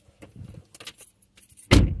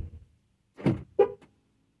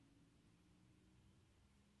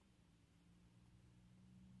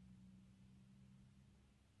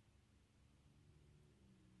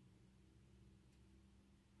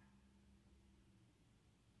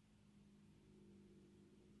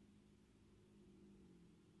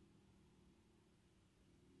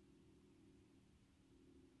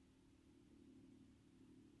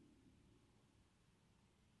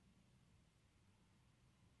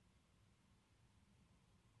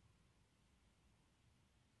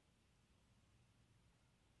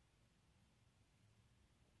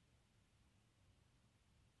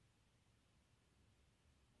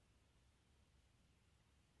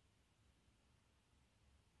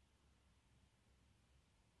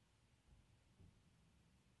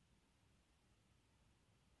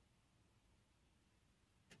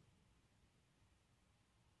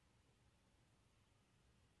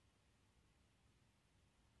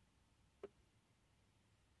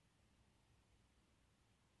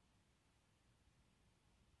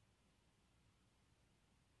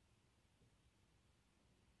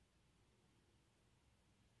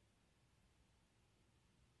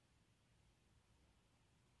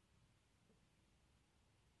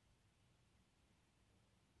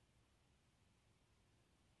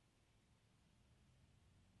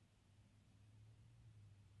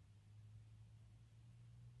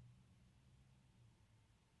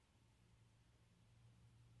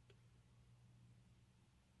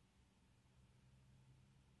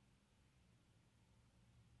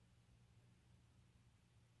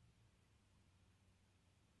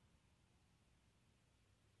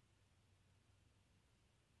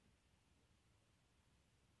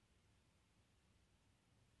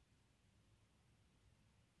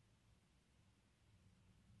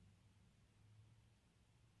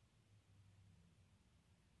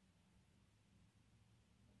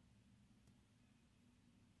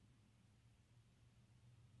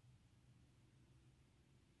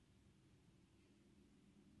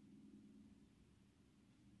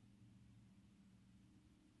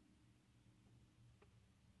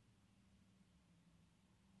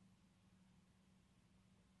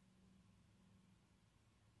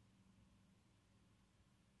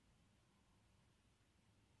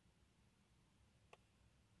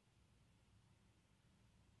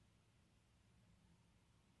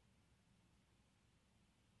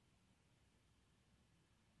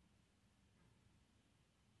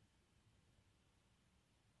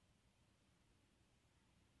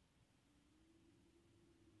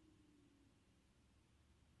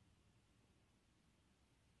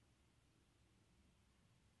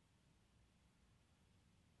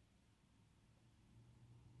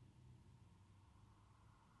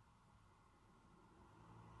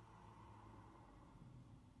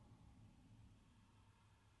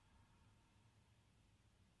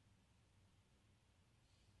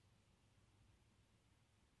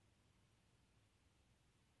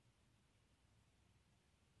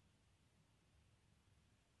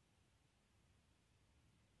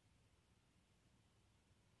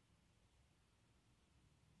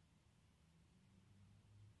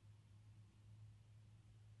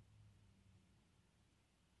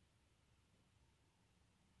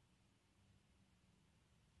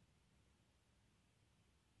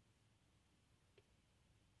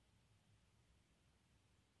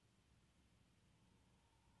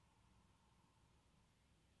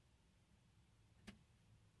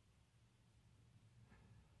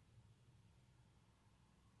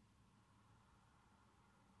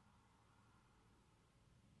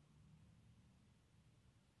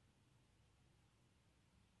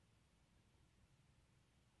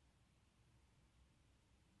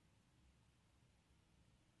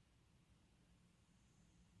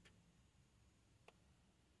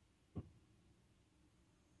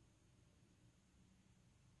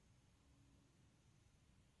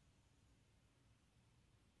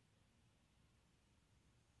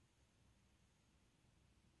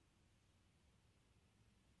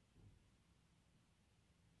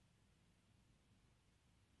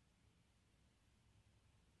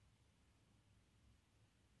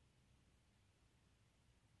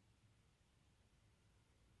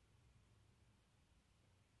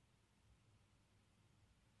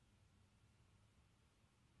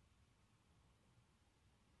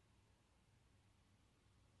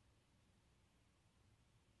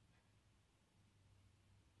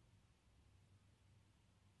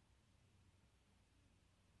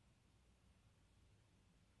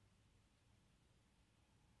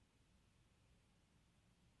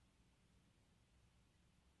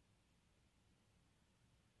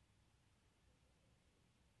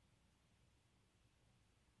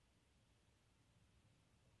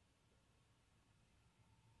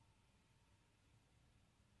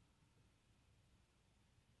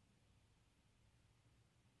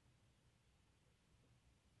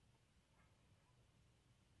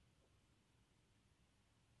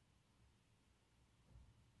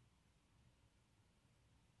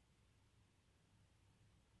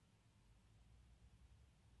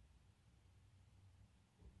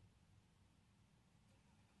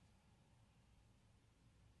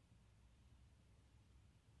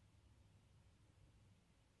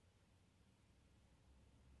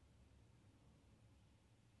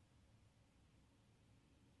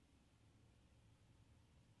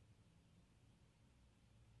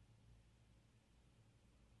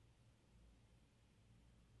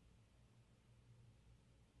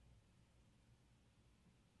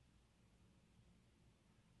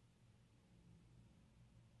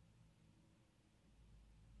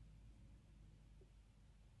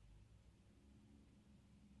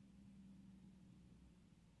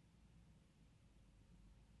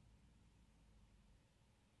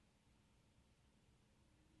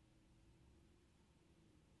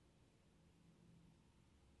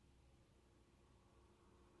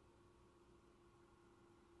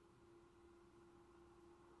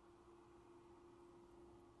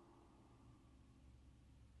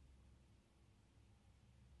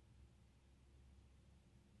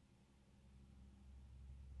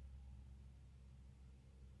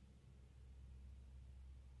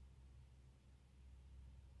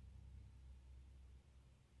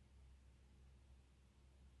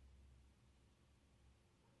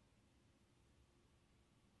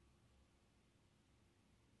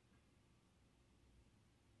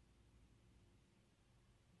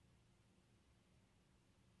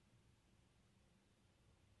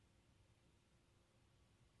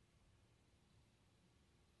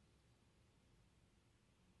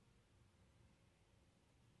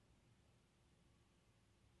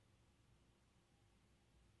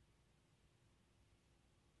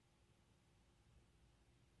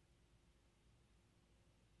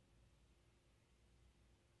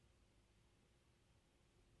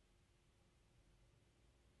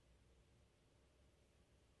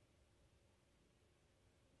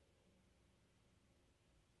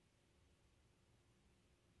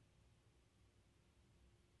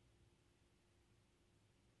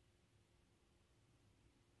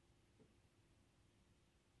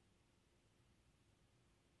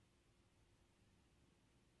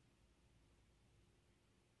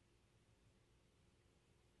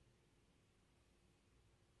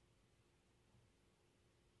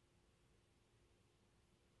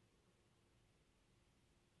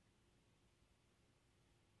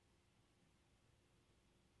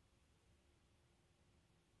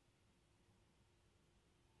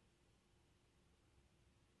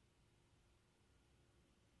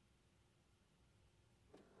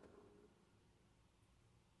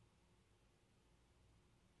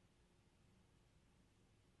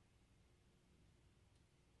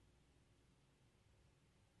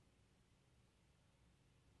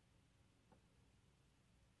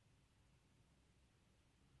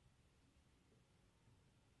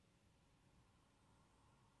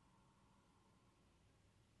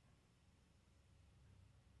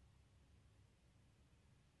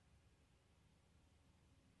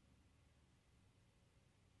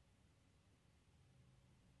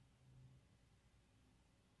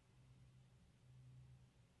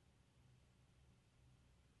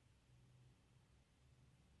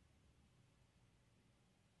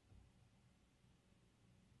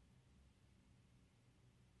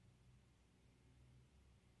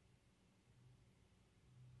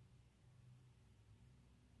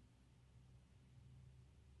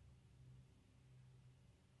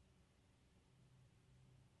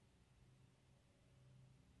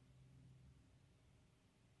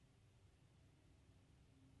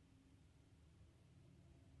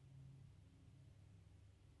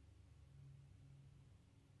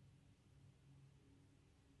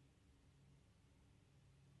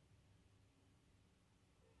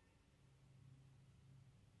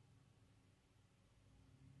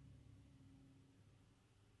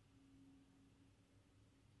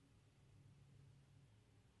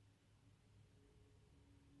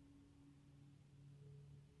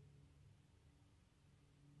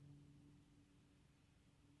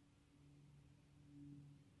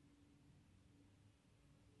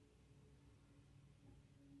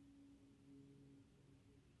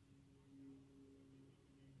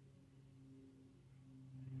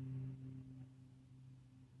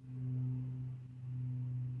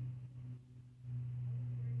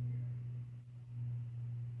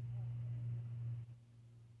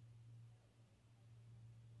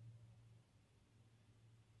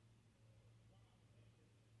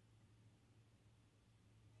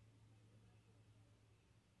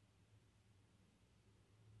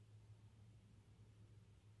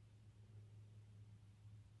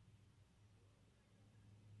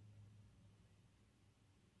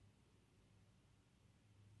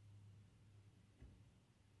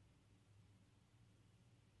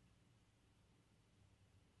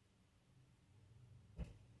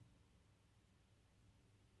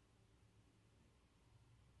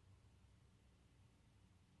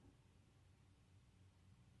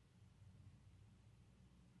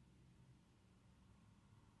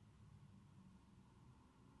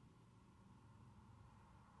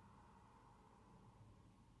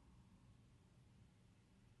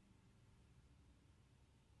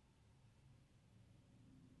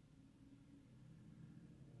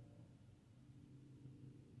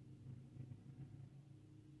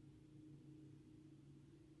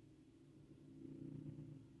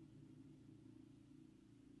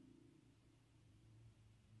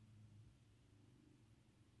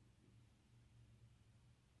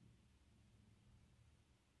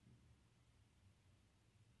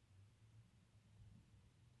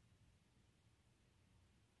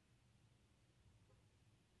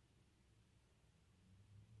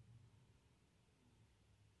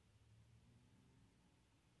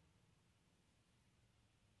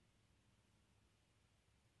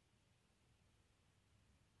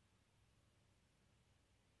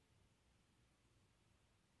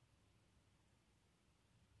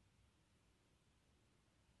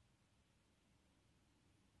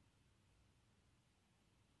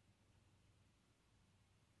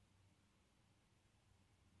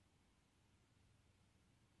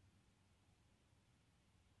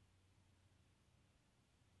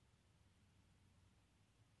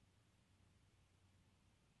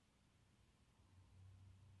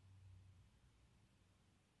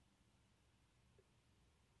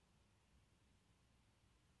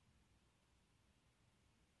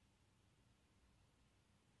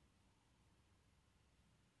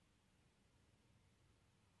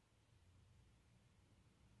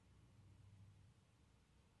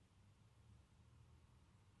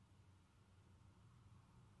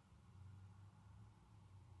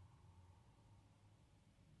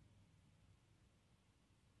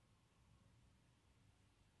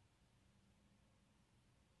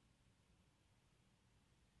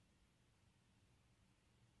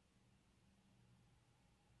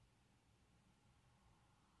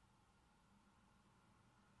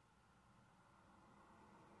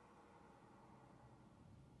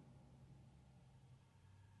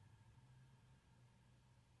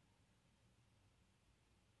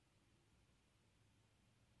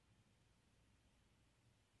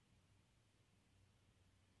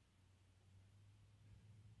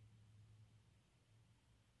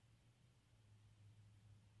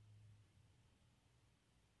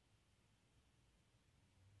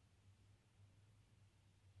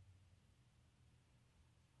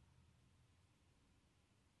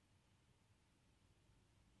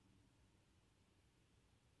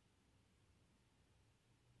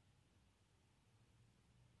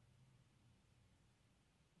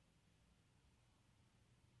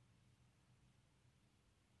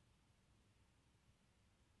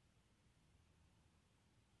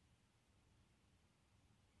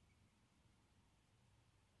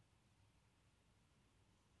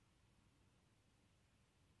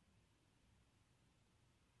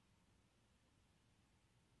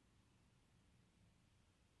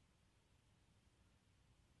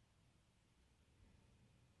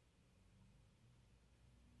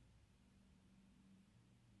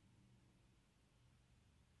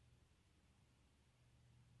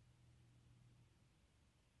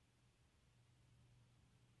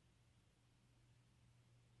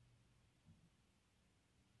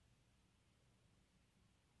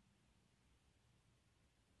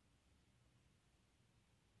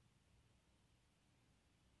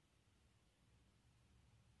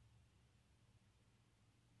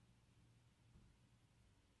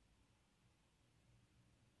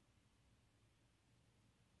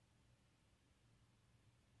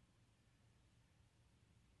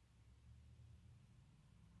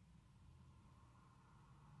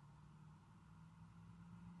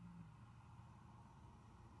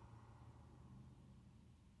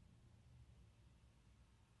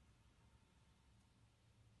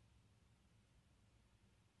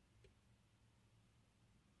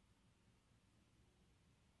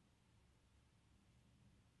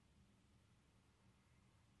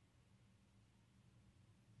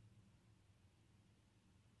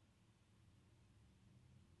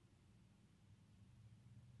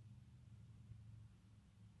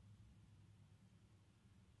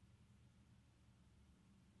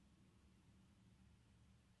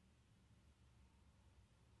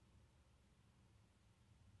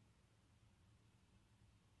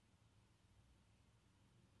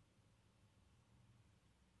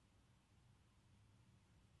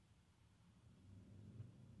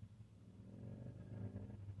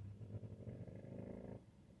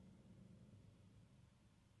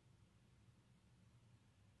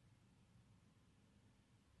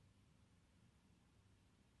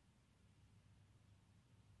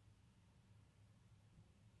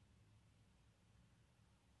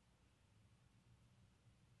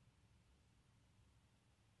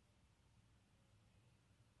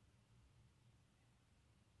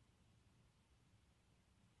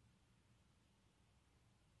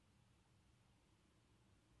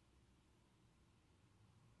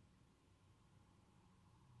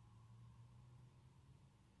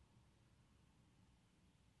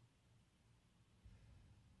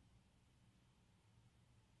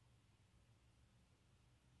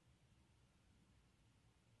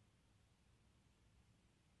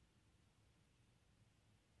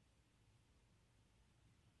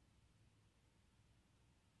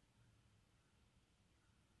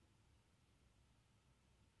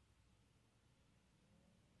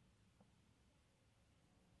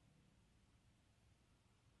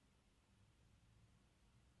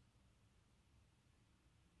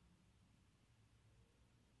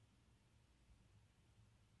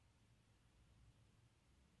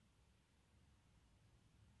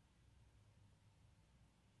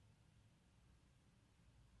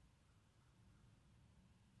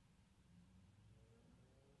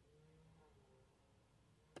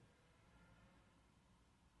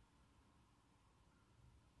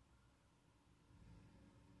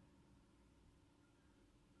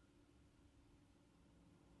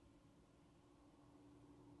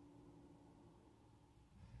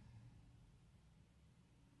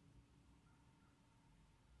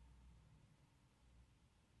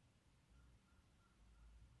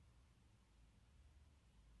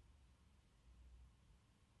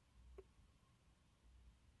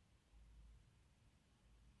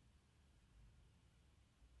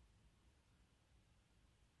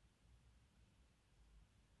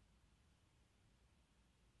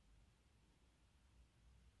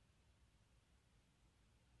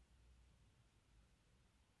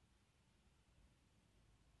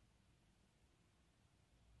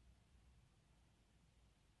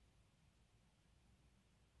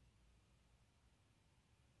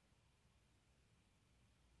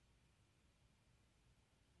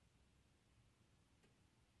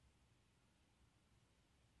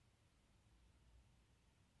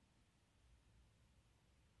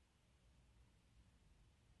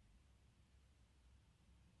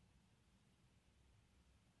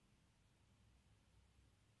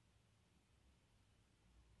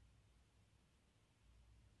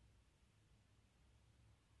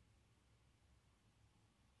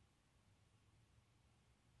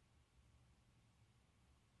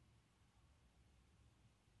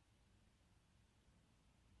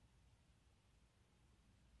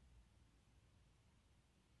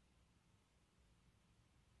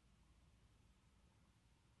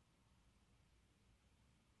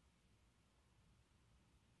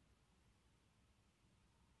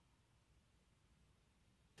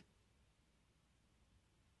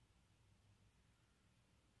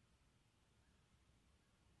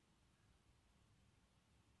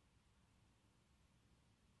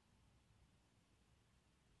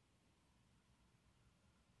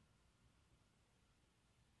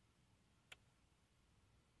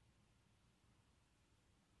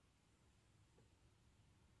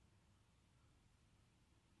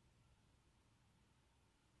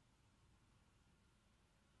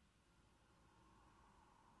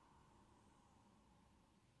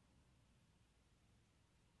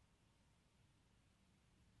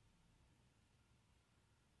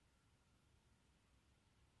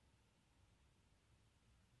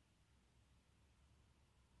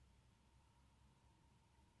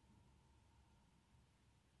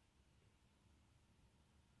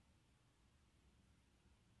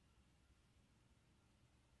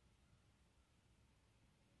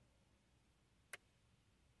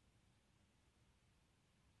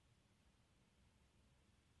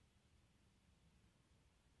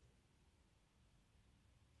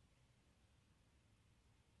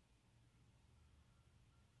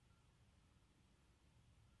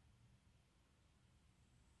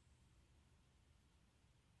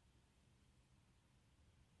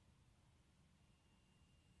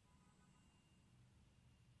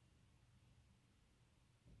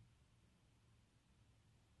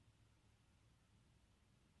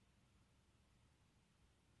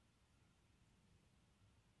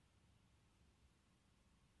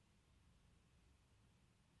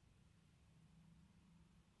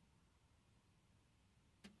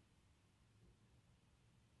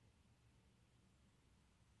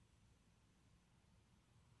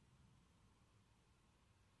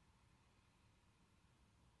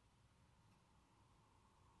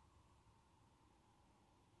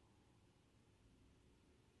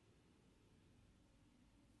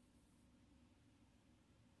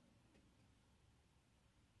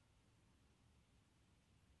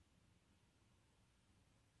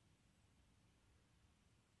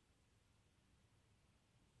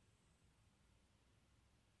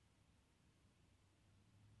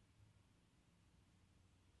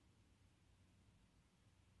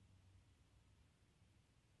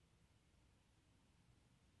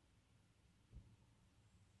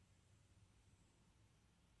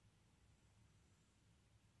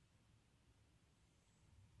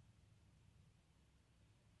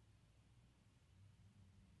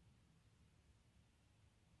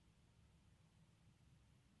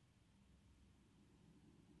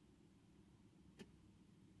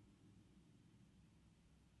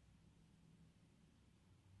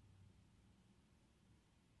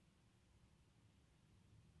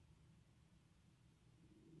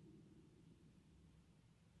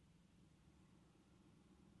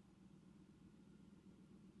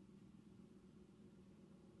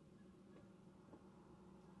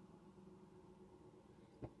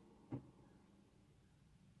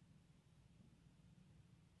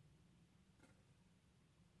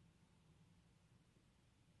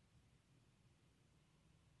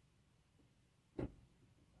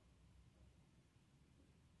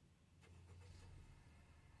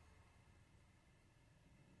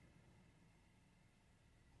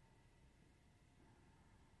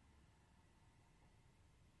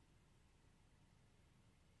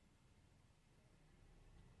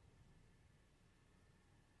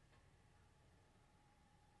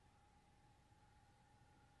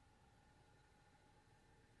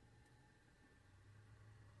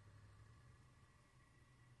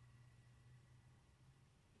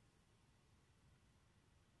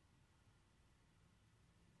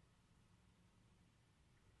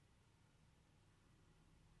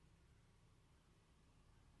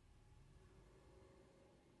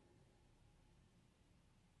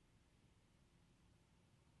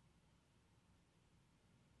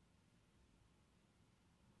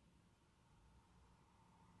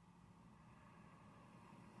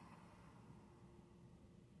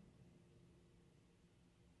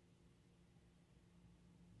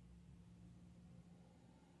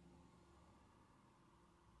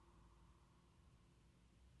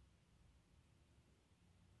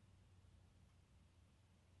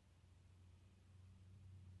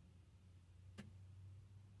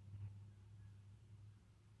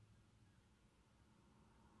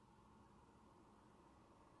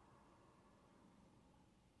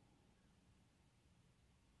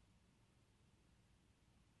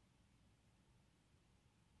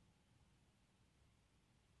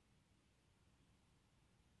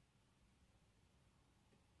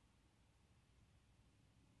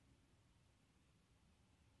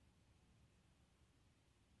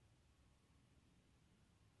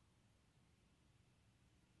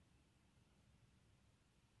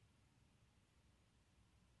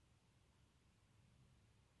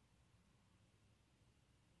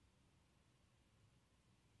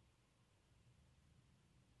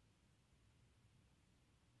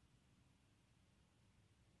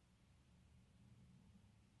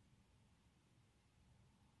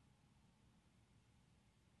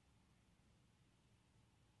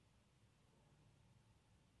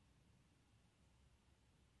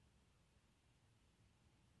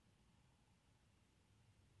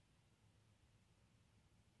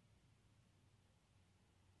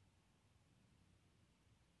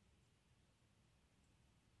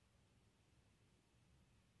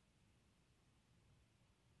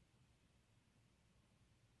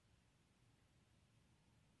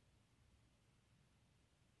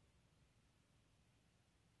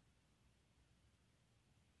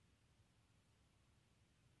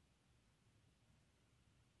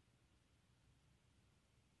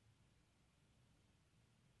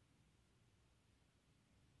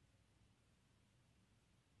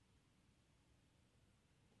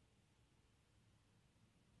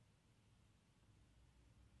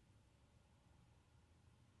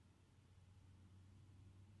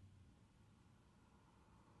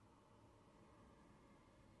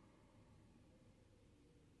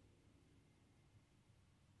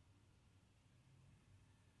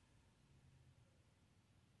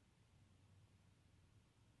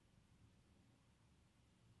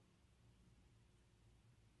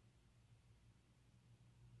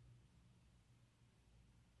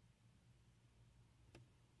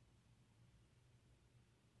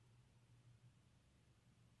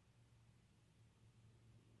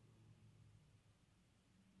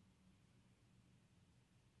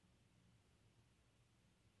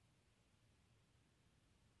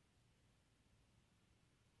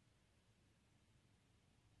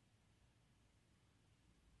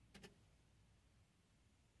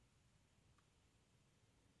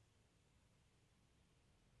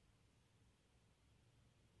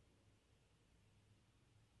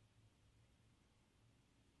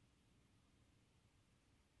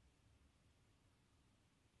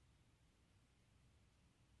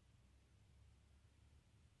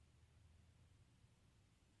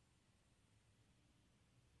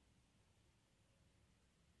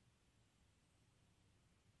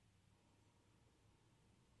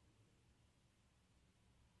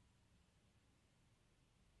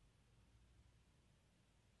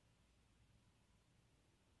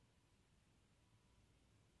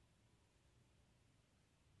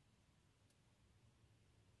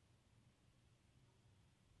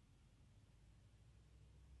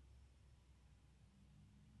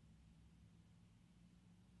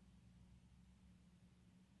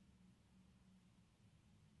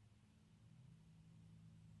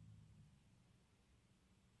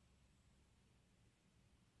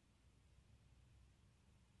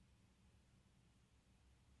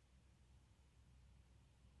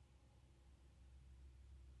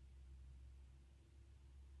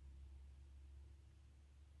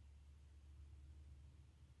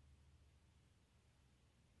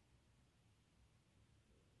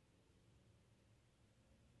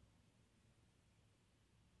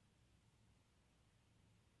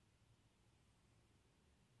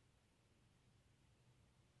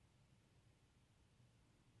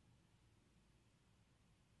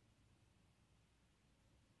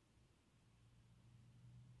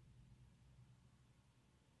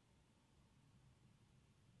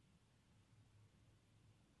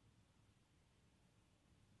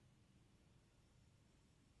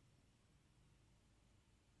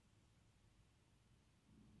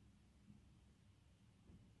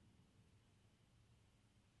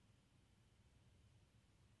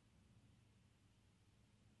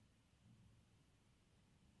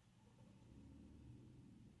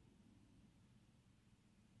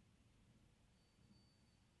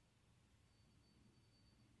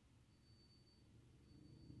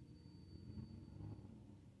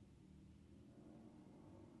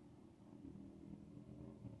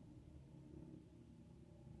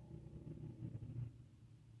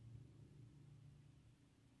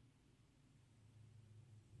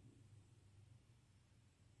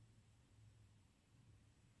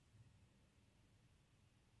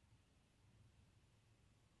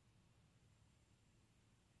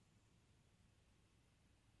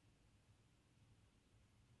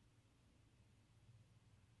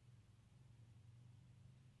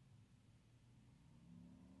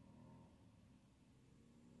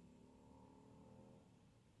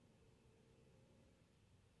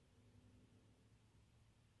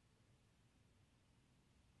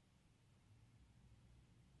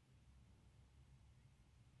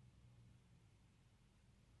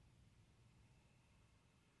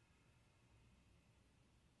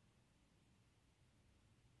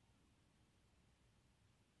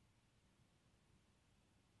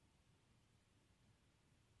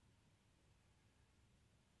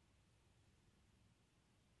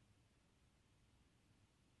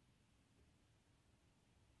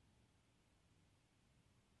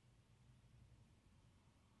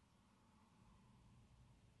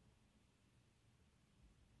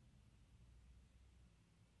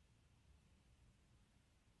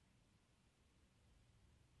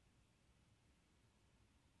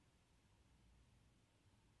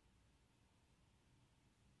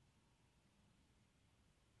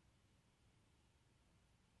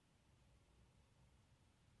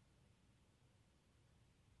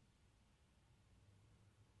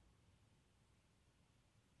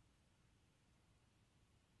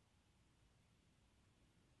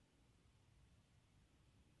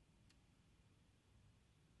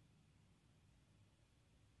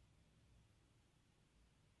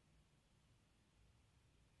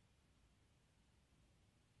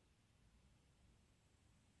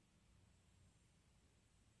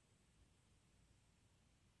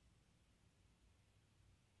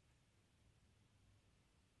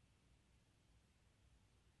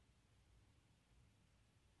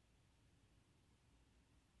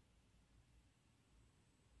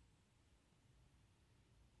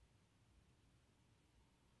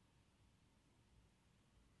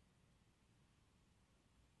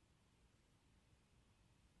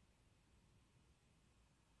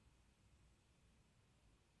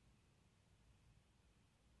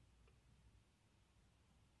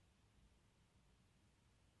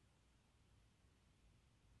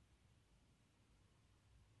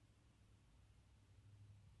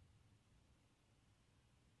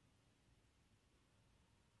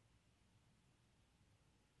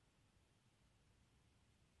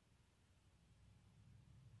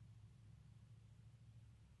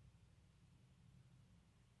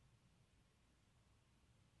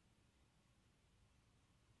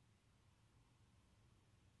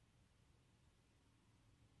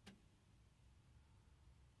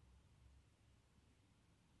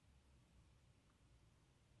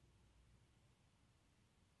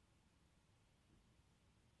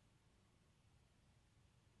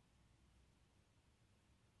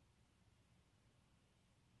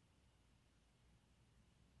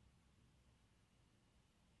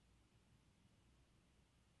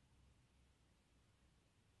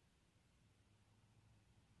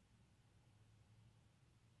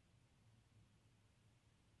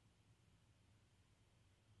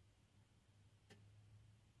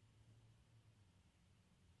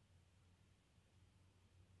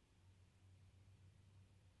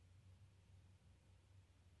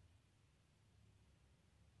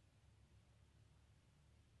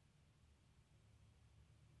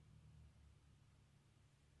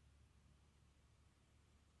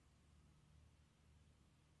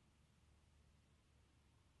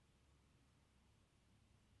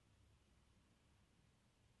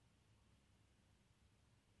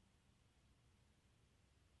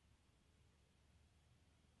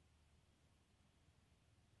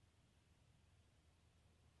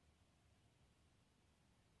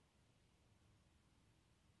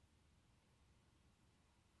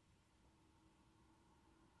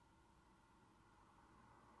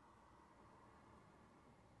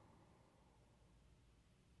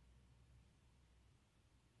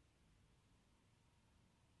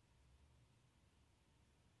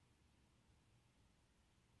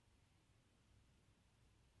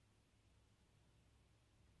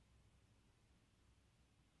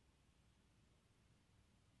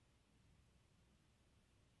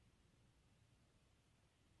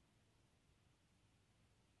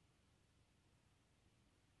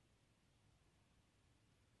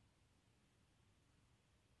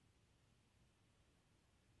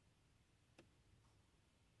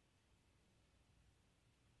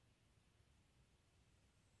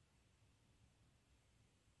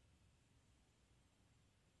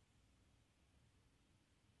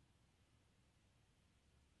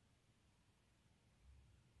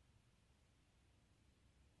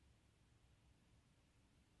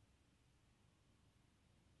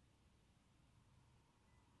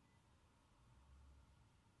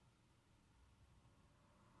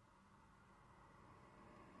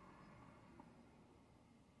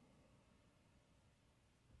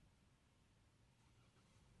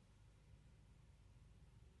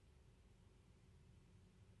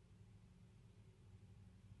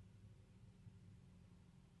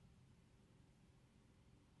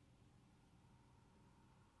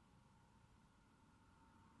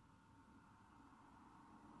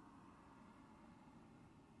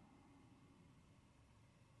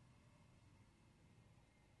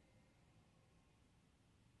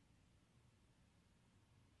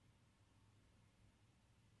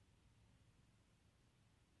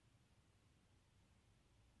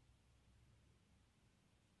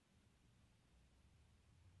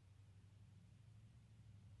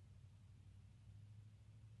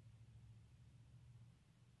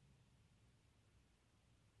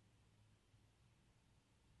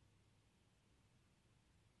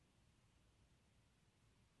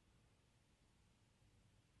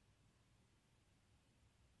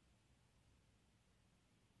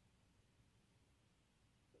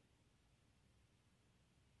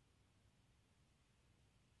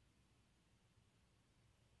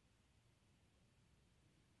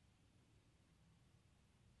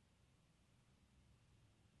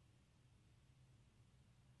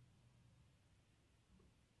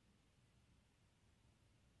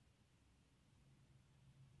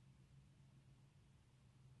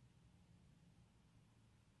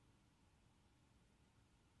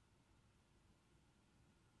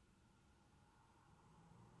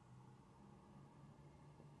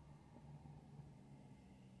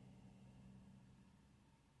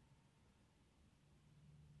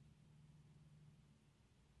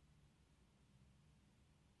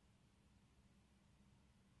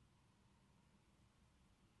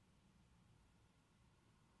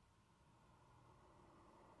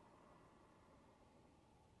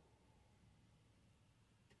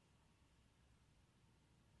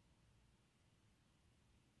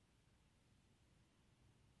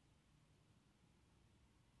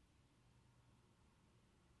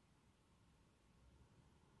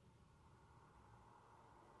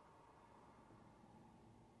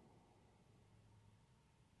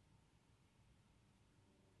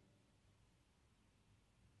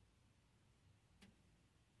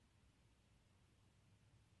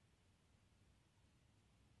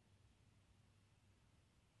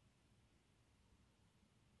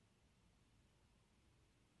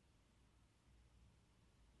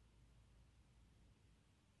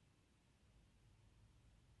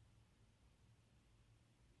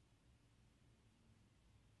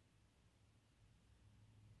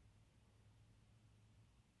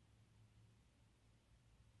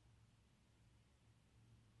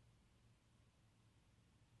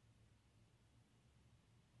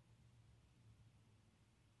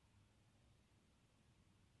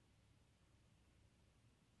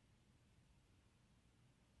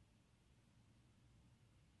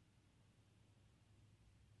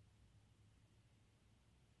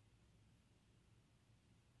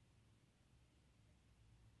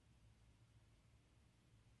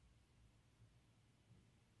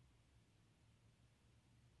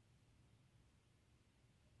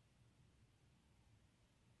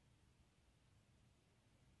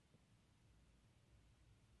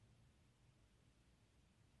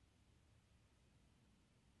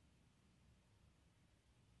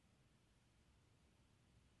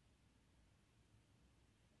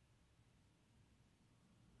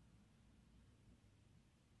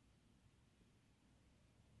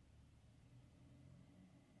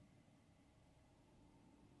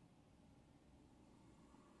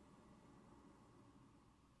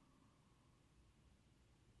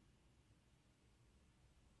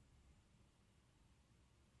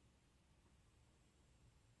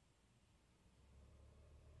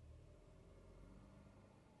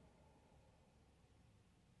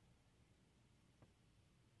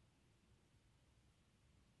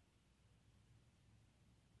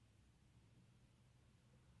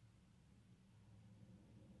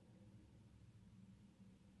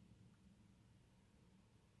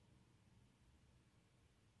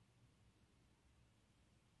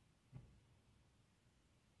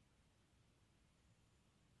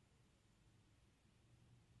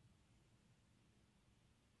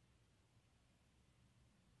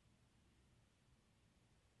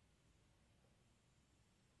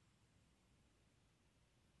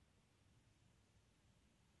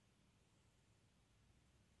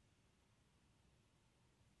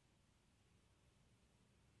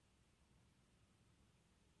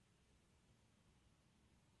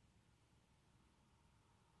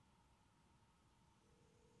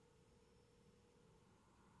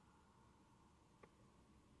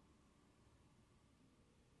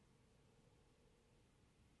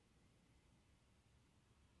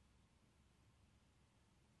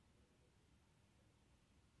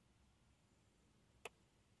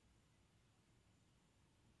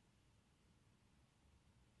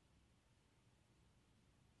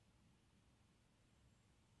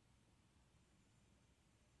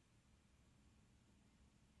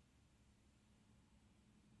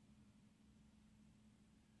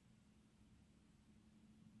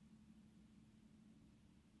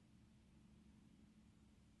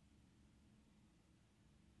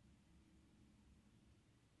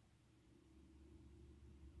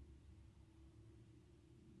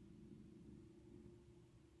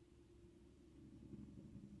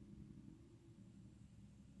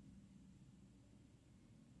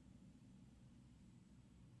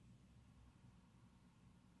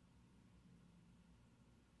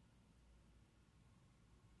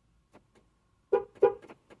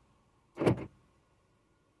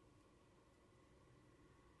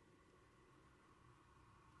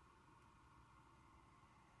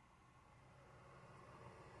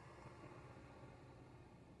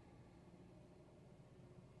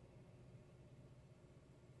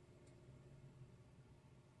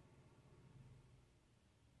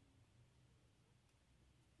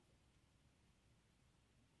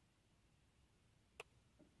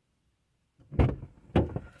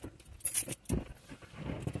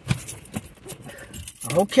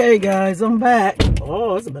 Okay, guys, I'm back.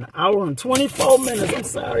 Oh, it's been an hour and 24 minutes. I'm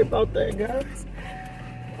sorry about that, guys.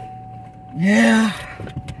 Yeah.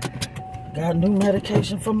 Got new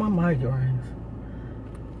medication for my migraines.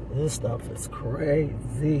 This stuff is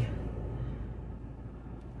crazy.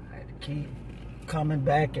 I had to keep coming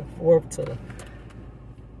back and forth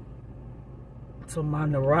to my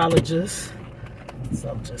neurologist. So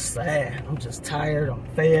I'm just sad. I'm just tired. I'm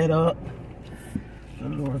fed up. The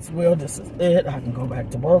Lord's will, this is it. I can go back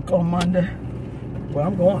to work on Monday. Well,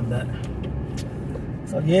 I'm going back.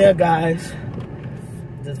 So yeah, guys,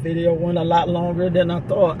 this video went a lot longer than I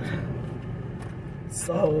thought.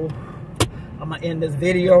 So I'm gonna end this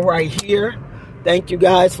video right here. Thank you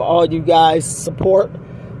guys for all you guys' support.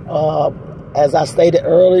 As I stated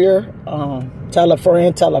earlier, tell a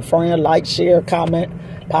friend, like, share, comment,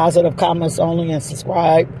 positive comments only, and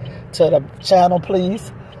subscribe to the channel,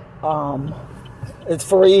 please. It's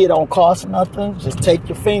free. It don't cost nothing. Just take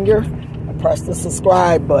your finger and press the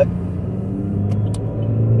subscribe button.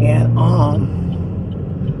 And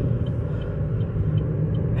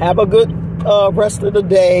have a good rest of the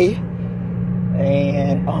day.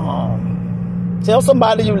 And tell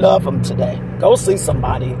somebody you love them today. Go see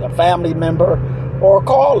somebody, a family member, or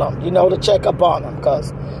call them, to check up on them,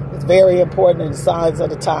 because it's very important in the signs of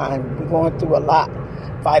the time. We're going through a lot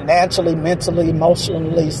financially, mentally,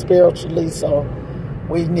 emotionally, spiritually, so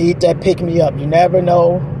we need that pick-me-up. You never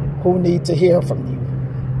know who needs to hear from you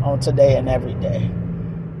on today and every day.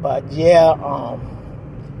 But yeah,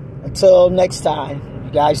 until next time,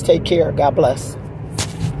 you guys take care. God bless.